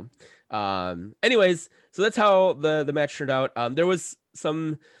 So, anyways, so that's how the match turned out. There was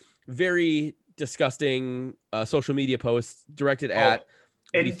some very disgusting social media posts directed at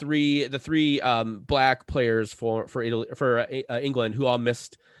the three black players for England who all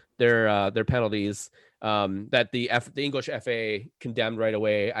missed their penalties. That the English FA condemned right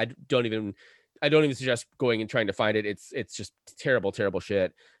away. I don't even suggest going and trying to find it. It's just terrible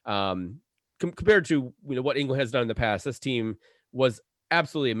shit. Compared to what England has done in the past, this team was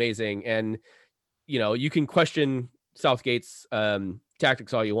absolutely amazing. And you can question Southgate's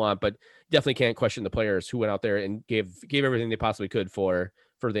tactics all you want, but definitely can't question the players who went out there and gave everything they possibly could for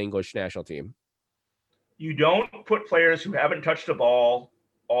the English national team. You don't put players who haven't touched the ball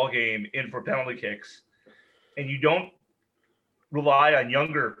all game in for penalty kicks, and you don't rely on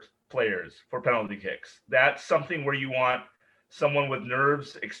younger players for penalty kicks. That's something where you want someone with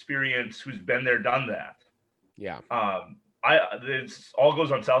nerves, experience, who's been there, done that. Yeah. This all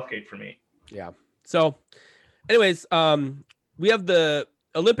goes on Southgate for me. Yeah. So anyways, we have the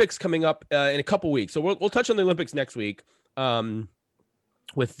Olympics coming up in a couple weeks. So we'll touch on the Olympics next week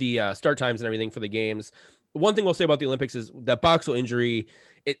with the start times and everything for the games. One thing we'll say about the Olympics is that Boxall injury,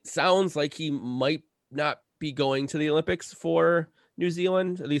 it sounds like he might not be going to the Olympics for New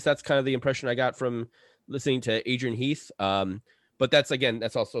Zealand. At least that's kind of the impression I got from listening to Adrian Heath. But that's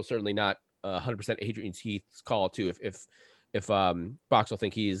also certainly not 100% Adrian Heath's call too. If Boxall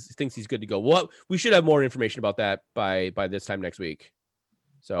thinks he's good to go. Well, we should have more information about that by this time next week.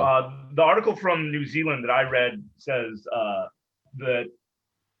 So the article from New Zealand that I read says that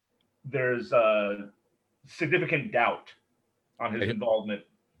there's significant doubt on his involvement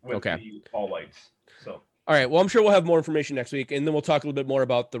with the All Whites. So. All right. Well, I'm sure we'll have more information next week, and then we'll talk a little bit more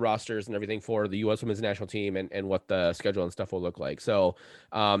about the rosters and everything for the U.S. Women's National Team and what the schedule and stuff will look like. So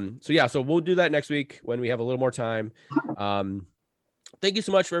we'll do that next week when we have a little more time. Thank you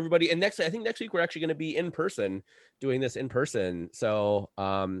so much for everybody. And I think next week we're actually going to be in person, doing this in person. So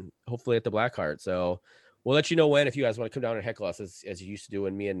hopefully at the Blackheart. So we'll let you know when, if you guys want to come down and heckle us as you used to do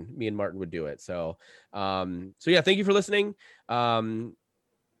when me and Martin would do it. So thank you for listening.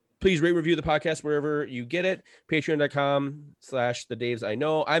 Please rate, review the podcast wherever you get it. Patreon.com/thedaves I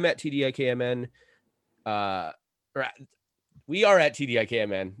know. I'm at TDIKMN. We are at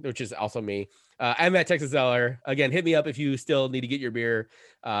TDIKMN, which is also me. I'm at Texas Zeller. Again, hit me up if you still need to get your beer.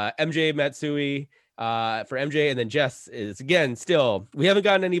 MJ Matsui for MJ, and then Jess is again still. We haven't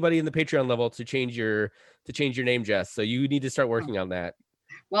gotten anybody in the Patreon level to change your name, Jess. So you need to start working on that.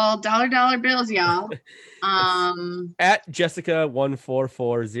 Well, dollar bills, y'all. At Jessica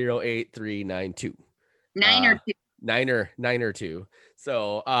 144083992. 9 or 2.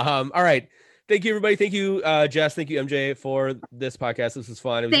 So all right. Thank you, everybody. Thank you, Jess. Thank you, MJ, for this podcast. This was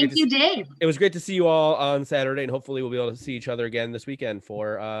fun. Thank you, Dave. It was great to see you all on Saturday, and hopefully we'll be able to see each other again this weekend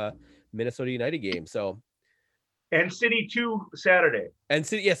for Minnesota United game. So, and City 2 Saturday. And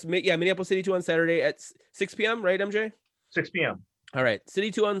City, yes, Minneapolis City 2 on Saturday at 6 p.m. Right, MJ? 6 p.m. All right,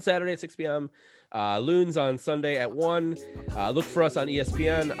 City 2 on Saturday at 6 p.m. Loons on Sunday at 1. Look for us on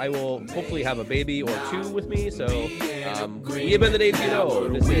ESPN. I will hopefully have a baby or 2 with me. So we have been the Daves You Know.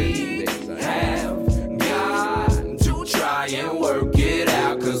 This is the Daves have got to try and work it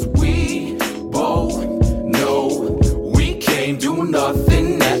out, because we both know we can't do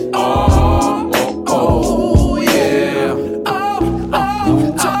nothing at all. Oh yeah.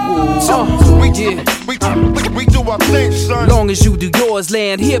 We do our thing, son. Long as you do yours,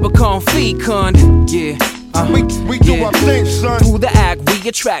 land here become feet, con. Yeah. We do our thing, son. Through the act, we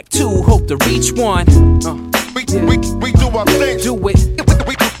attract 2, hope to reach 1. We do our thing. Do it.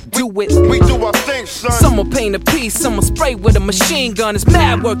 We do our thing, son. Some will paint a piece, some will spray with a machine gun. It's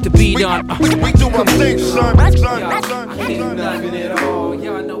mad work to be done. We do our thing, son. I can't do nothing at all.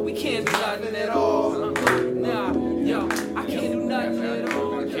 Y'all know we can't do nothing at all. Nah, yo, I can't do nothing at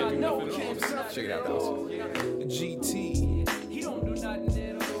all. Y'all know we can't do nothing. Check it out, guys.